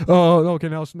loud. Oh, okay,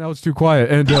 now it's too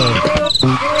quiet. And, oh, God,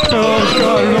 I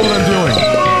don't know what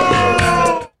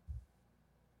I'm doing.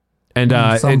 And,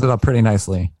 summed it up pretty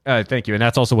nicely. Thank you. And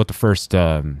that's also what the first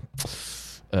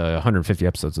 150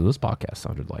 episodes of this podcast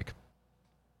sounded like.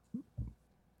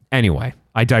 Anyway,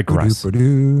 I digress.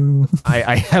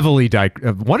 I heavily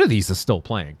digress. One of these is still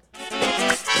playing.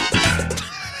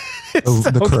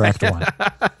 The correct one.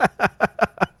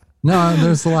 No,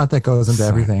 there's a lot that goes into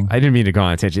everything. I didn't mean to go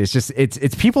on attention. It's just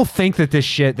it's people think that this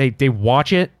shit, they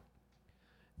watch it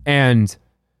and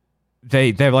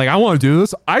they're like, I want to do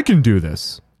this. I can do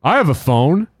this. I have a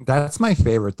phone. That's my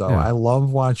favorite though. Yeah. I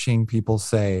love watching people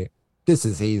say this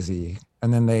is easy,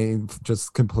 and then they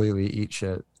just completely eat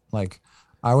shit. Like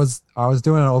I was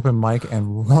doing an open mic,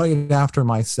 and right after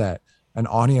my set, an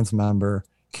audience member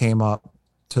came up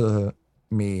to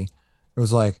me. It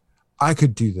was like, I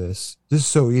could do this. This is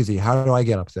so easy. How do I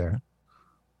get up there?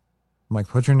 I'm like,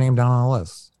 put your name down on the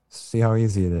list. See how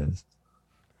easy it is.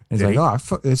 And he's like,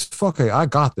 it's fucking, I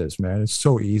got this, man. It's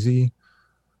so easy.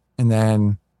 And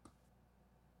then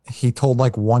he told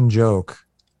like one joke,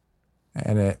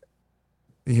 and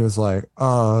he was like,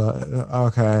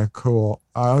 okay, cool.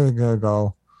 I'm gonna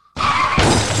go.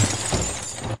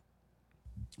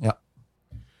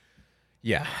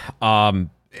 Yeah.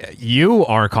 You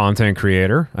are a content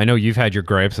creator. I know you've had your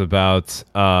gripes about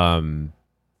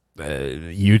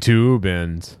YouTube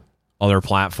and other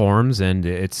platforms, and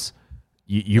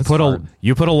you put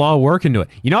a lot of work into it.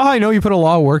 You know how I know you put a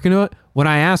lot of work into it? When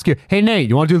I ask you, hey Nate,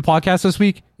 you want to do the podcast this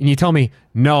week? And you tell me,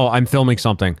 no, I'm filming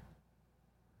something.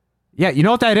 Yeah, you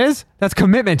know what that is? That's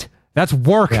commitment. That's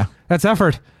work. Yeah. That's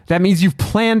effort. That means you've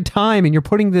planned time and you're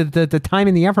putting the time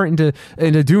and the effort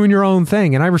into doing your own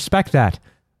thing. And I respect that.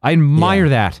 I admire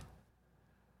that.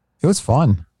 It was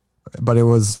fun, but it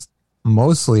was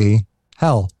mostly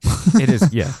hell. It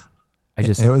is, yeah.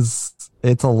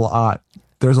 It's a lot.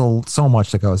 There's so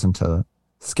much that goes into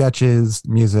sketches,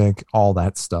 music, all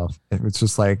that stuff. It's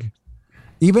just like,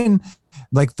 even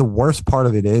like the worst part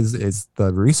of it is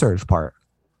the research part.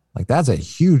 Like that's a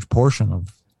huge portion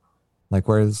of like,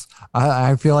 whereas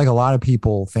I feel like a lot of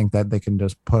people think that they can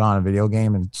just put on a video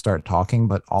game and start talking,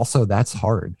 but also that's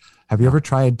hard. Have you ever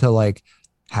tried to like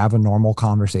have a normal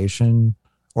conversation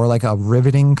or like a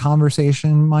riveting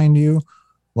conversation, mind you?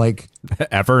 Like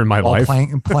ever in my life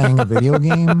playing a video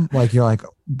game, like you're like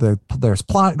there's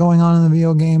plot going on in the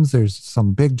video games. There's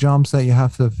some big jumps that you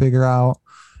have to figure out,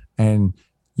 and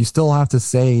you still have to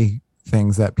say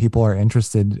things that people are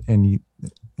interested in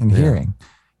hearing.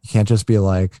 You can't just be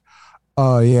like,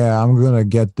 oh yeah, I'm gonna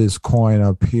get this coin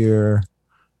up here,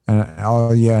 and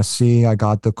oh yeah, see, I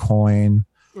got the coin.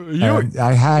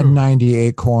 I had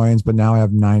 98 coins, but now I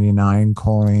have 99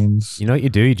 coins. You know what you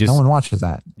do? No one watches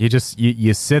that.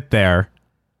 You sit there.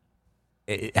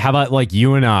 How about like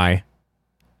you and I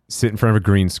sit in front of a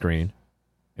green screen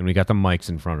and we got the mics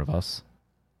in front of us,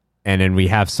 and then we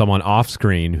have someone off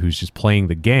screen who's just playing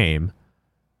the game,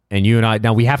 and you and I,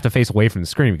 now we have to face away from the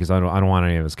screen because I don't want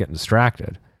any of us getting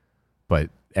distracted, but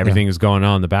everything is going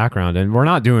on in the background, and we're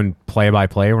not doing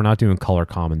play-by-play. We're not doing color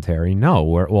commentary. No,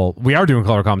 we are doing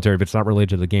color commentary, but it's not related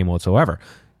to the game whatsoever.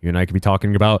 You and I could be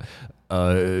talking about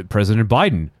President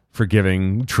Biden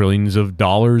forgiving trillions of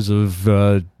dollars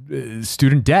of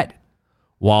student debt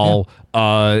while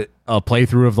a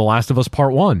playthrough of The Last of Us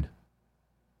Part 1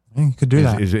 you could do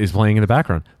that. Is playing in the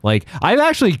background. Like, I've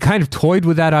actually kind of toyed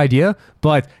with that idea,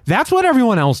 but that's what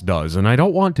everyone else does, and I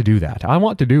don't want to do that. I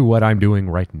want to do what I'm doing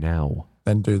right now.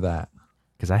 Then do that,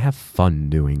 because I have fun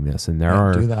doing this, and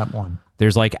do that one.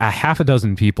 There's like a half a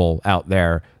dozen people out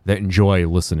there that enjoy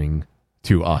listening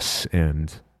to us,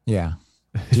 and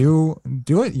do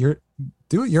it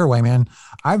your way, man.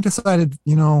 I've decided,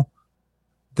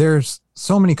 there's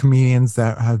so many comedians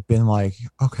that have been like,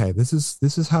 okay, this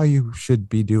is how you should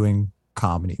be doing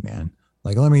comedy, man.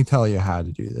 Like, let me tell you how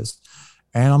to do this.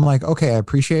 And I'm like, okay, I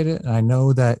appreciate it, and I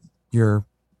know that you're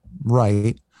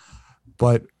right,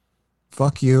 but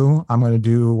fuck you. I'm going to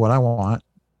do what I want.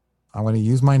 I'm going to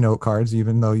use my note cards,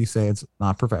 even though you say it's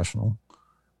not professional.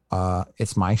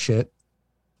 It's my shit.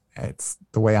 It's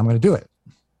the way I'm going to do it.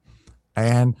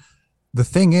 And the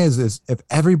thing is if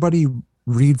everybody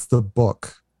reads the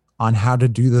book on how to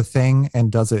do the thing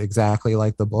and does it exactly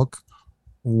like the book,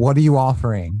 what are you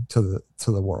offering to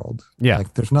the world? Yeah.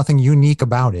 Like, there's nothing unique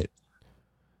about it.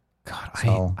 God,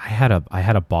 so, I had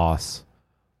a boss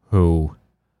who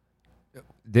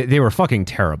they were fucking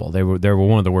terrible. They were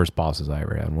one of the worst bosses I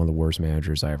ever had, one of the worst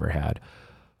managers I ever had.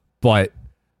 But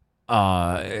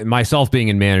myself being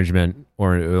in management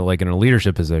or like in a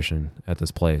leadership position at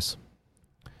this place,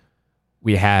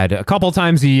 we had a couple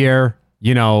times a year,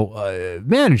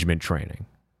 management training,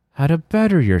 how to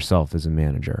better yourself as a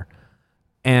manager.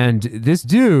 And this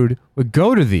dude would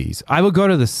go to these. I would go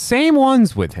to the same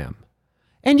ones with him.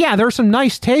 And yeah, there are some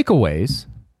nice takeaways,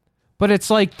 but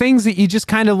it's like things that you just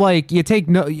kind of like, you take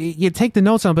the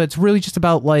notes on, but it's really just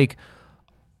about like,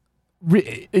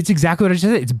 it's exactly what I just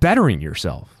said. It's bettering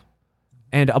yourself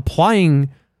and applying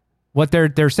what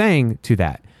they're saying to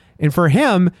that. And for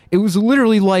him, it was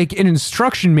literally like an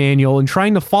instruction manual and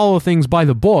trying to follow things by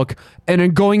the book and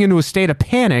then going into a state of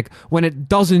panic when it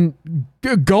doesn't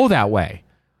go that way.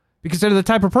 Because they're the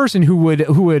type of person who would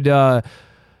come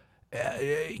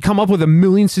up with a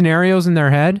million scenarios in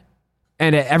their head,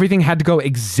 and everything had to go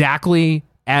exactly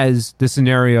as the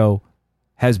scenario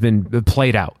has been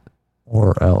played out.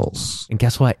 Or else. And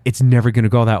guess what? It's never going to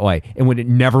go that way. And when it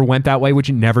never went that way, which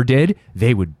it never did,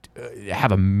 they would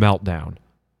have a meltdown.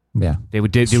 Yeah. They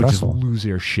would just lose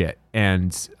their shit.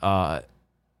 And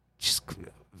just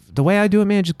the way I do it,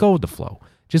 man, just go with the flow.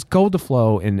 Just go with the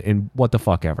flow and what the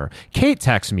fuck ever. Kate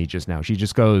texts me just now. She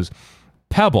just goes,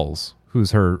 Pebbles,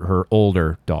 who's her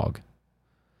older dog.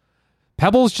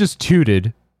 Pebbles just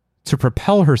tooted to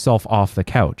propel herself off the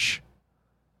couch.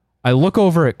 I look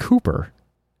over at Cooper,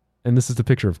 and this is the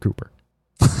picture of Cooper.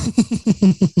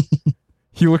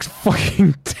 He looks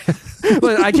fucking...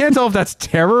 I can't tell if that's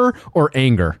terror or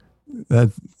anger.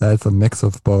 That's a mix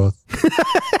of both.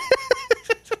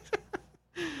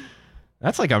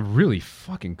 That's like a really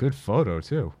fucking good photo,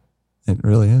 too. It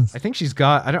really is. I think she's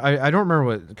got... I don't remember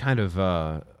what kind of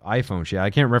iPhone she had. I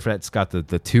can't remember if that's got the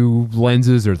 2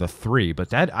 lenses or the 3, but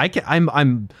that...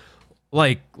 I'm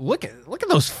like, look at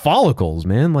those follicles,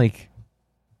 man. Like,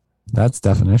 That's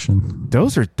definition.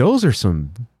 Those are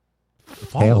some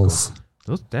Tails.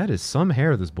 That is some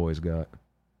hair this boy's got.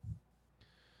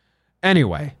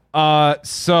 Anyway,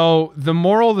 so the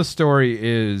moral of the story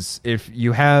is if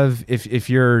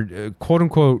you're quote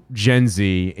unquote Gen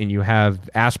Z and you have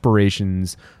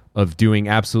aspirations of doing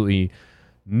absolutely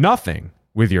nothing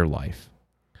with your life,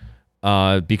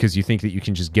 because you think that you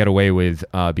can just get away with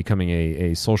becoming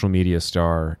a social media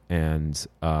star and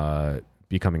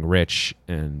becoming rich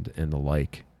and the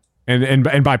like.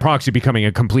 And by proxy becoming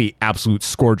a complete absolute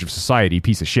scourge of society,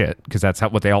 piece of shit, because that's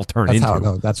what they all turn That's into. how it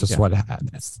goes. That's just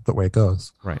that's the way it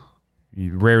goes. Right.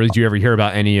 Rarely do you ever hear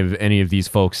about any of these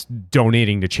folks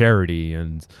donating to charity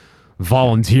and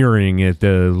volunteering at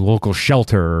the local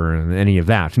shelter and any of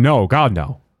that. No, God,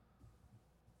 no.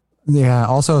 Yeah.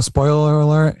 Also, spoiler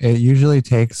alert: it usually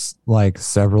takes like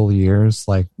several years,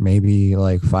 like maybe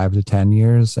like 5 to 10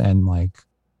 years, and like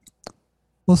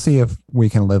we'll see if we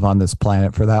can live on this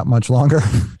planet for that much longer.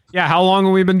 Yeah. How long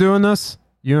have we been doing this?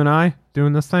 You and I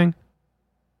doing this thing?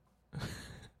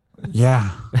 Yeah.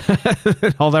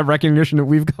 All that recognition that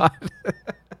we've got.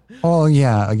 Oh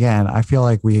yeah. Again, I feel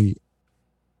like we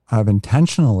have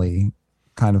intentionally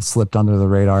kind of slipped under the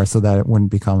radar so that it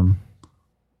wouldn't become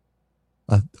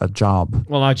a job.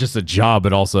 Well, not just a job,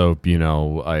 but also,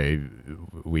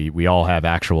 we all have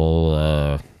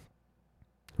actual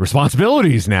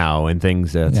responsibilities now and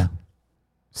things that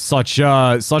such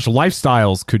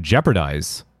lifestyles could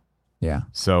jeopardize. Yeah.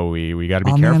 So we got to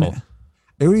be careful. Man,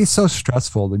 it would be so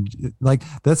stressful. Like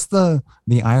that's the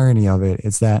irony of it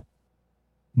is that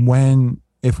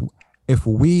if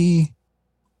we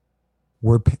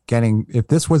were if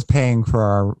this was paying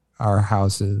for our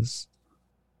houses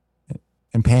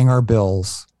and paying our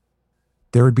bills,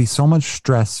 there would be so much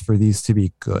stress for these to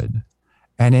be good.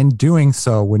 And in doing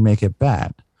so would make it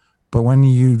bad. But when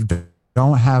you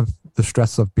don't have the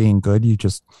stress of being good, you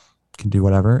just can do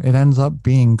whatever. It ends up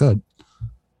being good.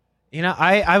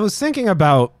 I was thinking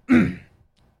about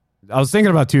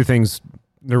two things.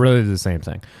 They're really the same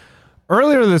thing.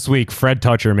 Earlier this week, Fred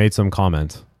Toucher made some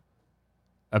comment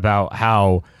about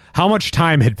how much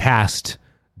time had passed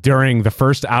during the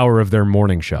first hour of their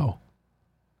morning show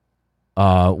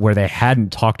where they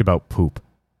hadn't talked about poop.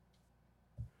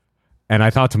 And I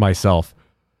thought to myself,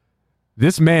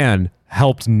 this man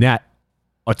helped net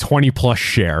a 20+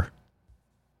 share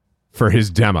for his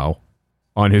demo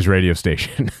on his radio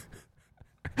station.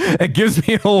 It gives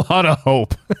me a lot of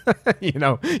hope.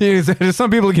 There's some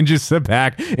people can just sit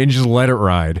back and just let it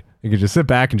ride. You can just sit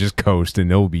back and just coast and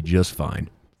they'll be just fine.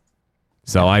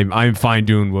 So I'm fine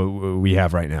doing what we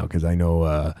have right now because I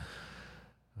know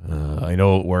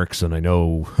it works and I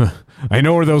know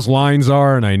where those lines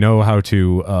are and I know how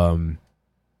to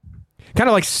kind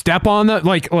of like step on that.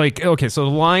 Like okay, so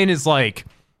the line is like,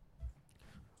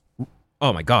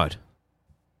 oh my God,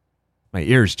 my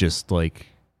ears just like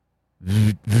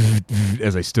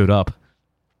as I stood up.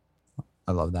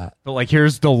 I love that. But like,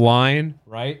 here's the line,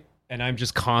 right? And I'm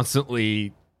just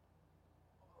constantly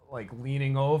like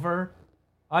leaning over.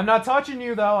 I'm not touching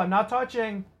you though. I'm not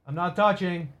touching.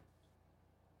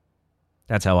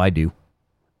 That's how I do.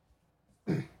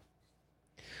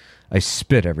 I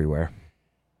spit everywhere.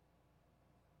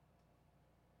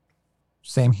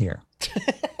 Same here.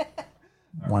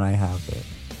 When I have it.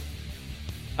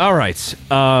 All right.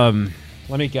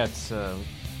 Let me try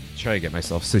to get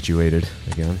myself situated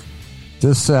again.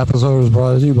 This episode is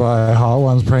brought to you by Hot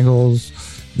Ones Pringles.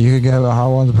 You can get Hot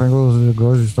Ones Pringles at the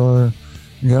grocery store.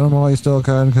 You get them while you still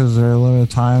can because they're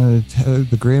limited time.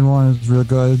 The green one is real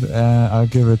good, and I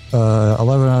give it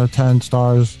 11 out of 10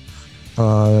 stars.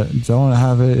 Don't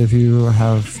have it if you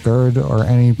have GERD or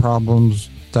any problems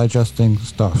digesting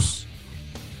stuffs.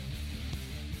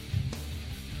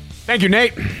 Thank you,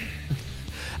 Nate.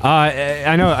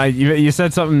 I know you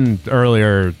said something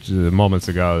earlier moments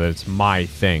ago that it's my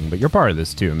thing, but you're part of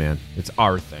this too, man. It's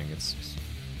our thing. It's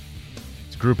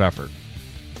group effort.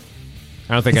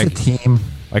 I don't think it's a team.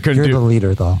 I couldn't. You're the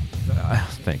leader, though.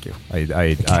 Thank you.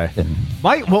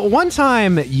 One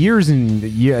time, years and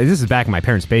years. This is back in my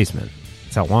parents' basement.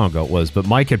 That's how long ago it was. But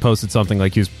Mike had posted something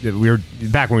like we were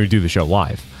back when we would do the show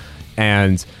live,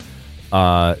 and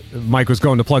Mike was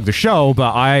going to plug the show,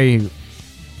 but I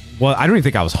don't even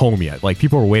think I was home yet. Like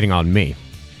people were waiting on me,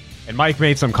 and Mike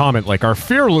made some comment like, "Our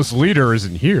fearless leader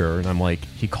isn't here," and I'm like,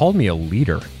 he called me a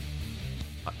leader.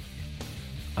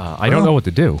 I don't know what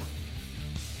to do.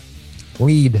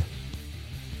 Lead.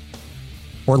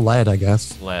 Or lead, I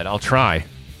guess. Lead. I'll try.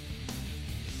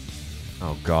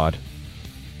 Oh, God.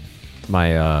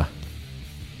 My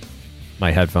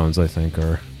headphones, I think,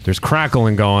 there's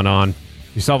crackling going on.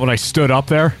 You saw when I stood up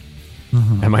there?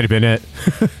 That might have been it.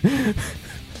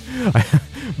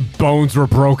 Bones were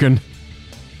broken.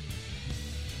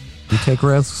 You take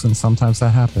risks, and sometimes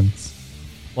that happens.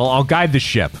 Well, I'll guide the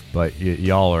ship, but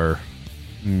y'all are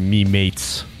me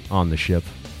mates on the ship.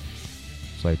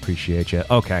 So I appreciate you.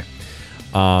 Okay.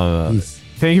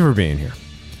 Thank you for being here.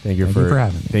 Thank you for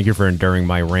having me. Thank you for enduring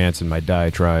my rants and my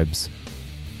diatribes.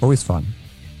 Always fun.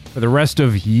 For the rest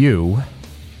of you,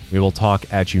 we will talk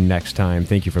at you next time.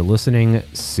 Thank you for listening.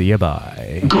 See ya.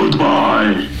 Bye.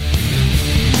 Goodbye.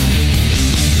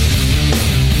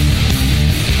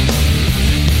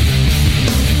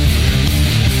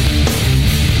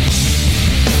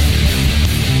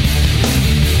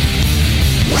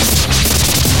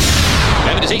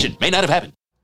 Privatization may not have happened.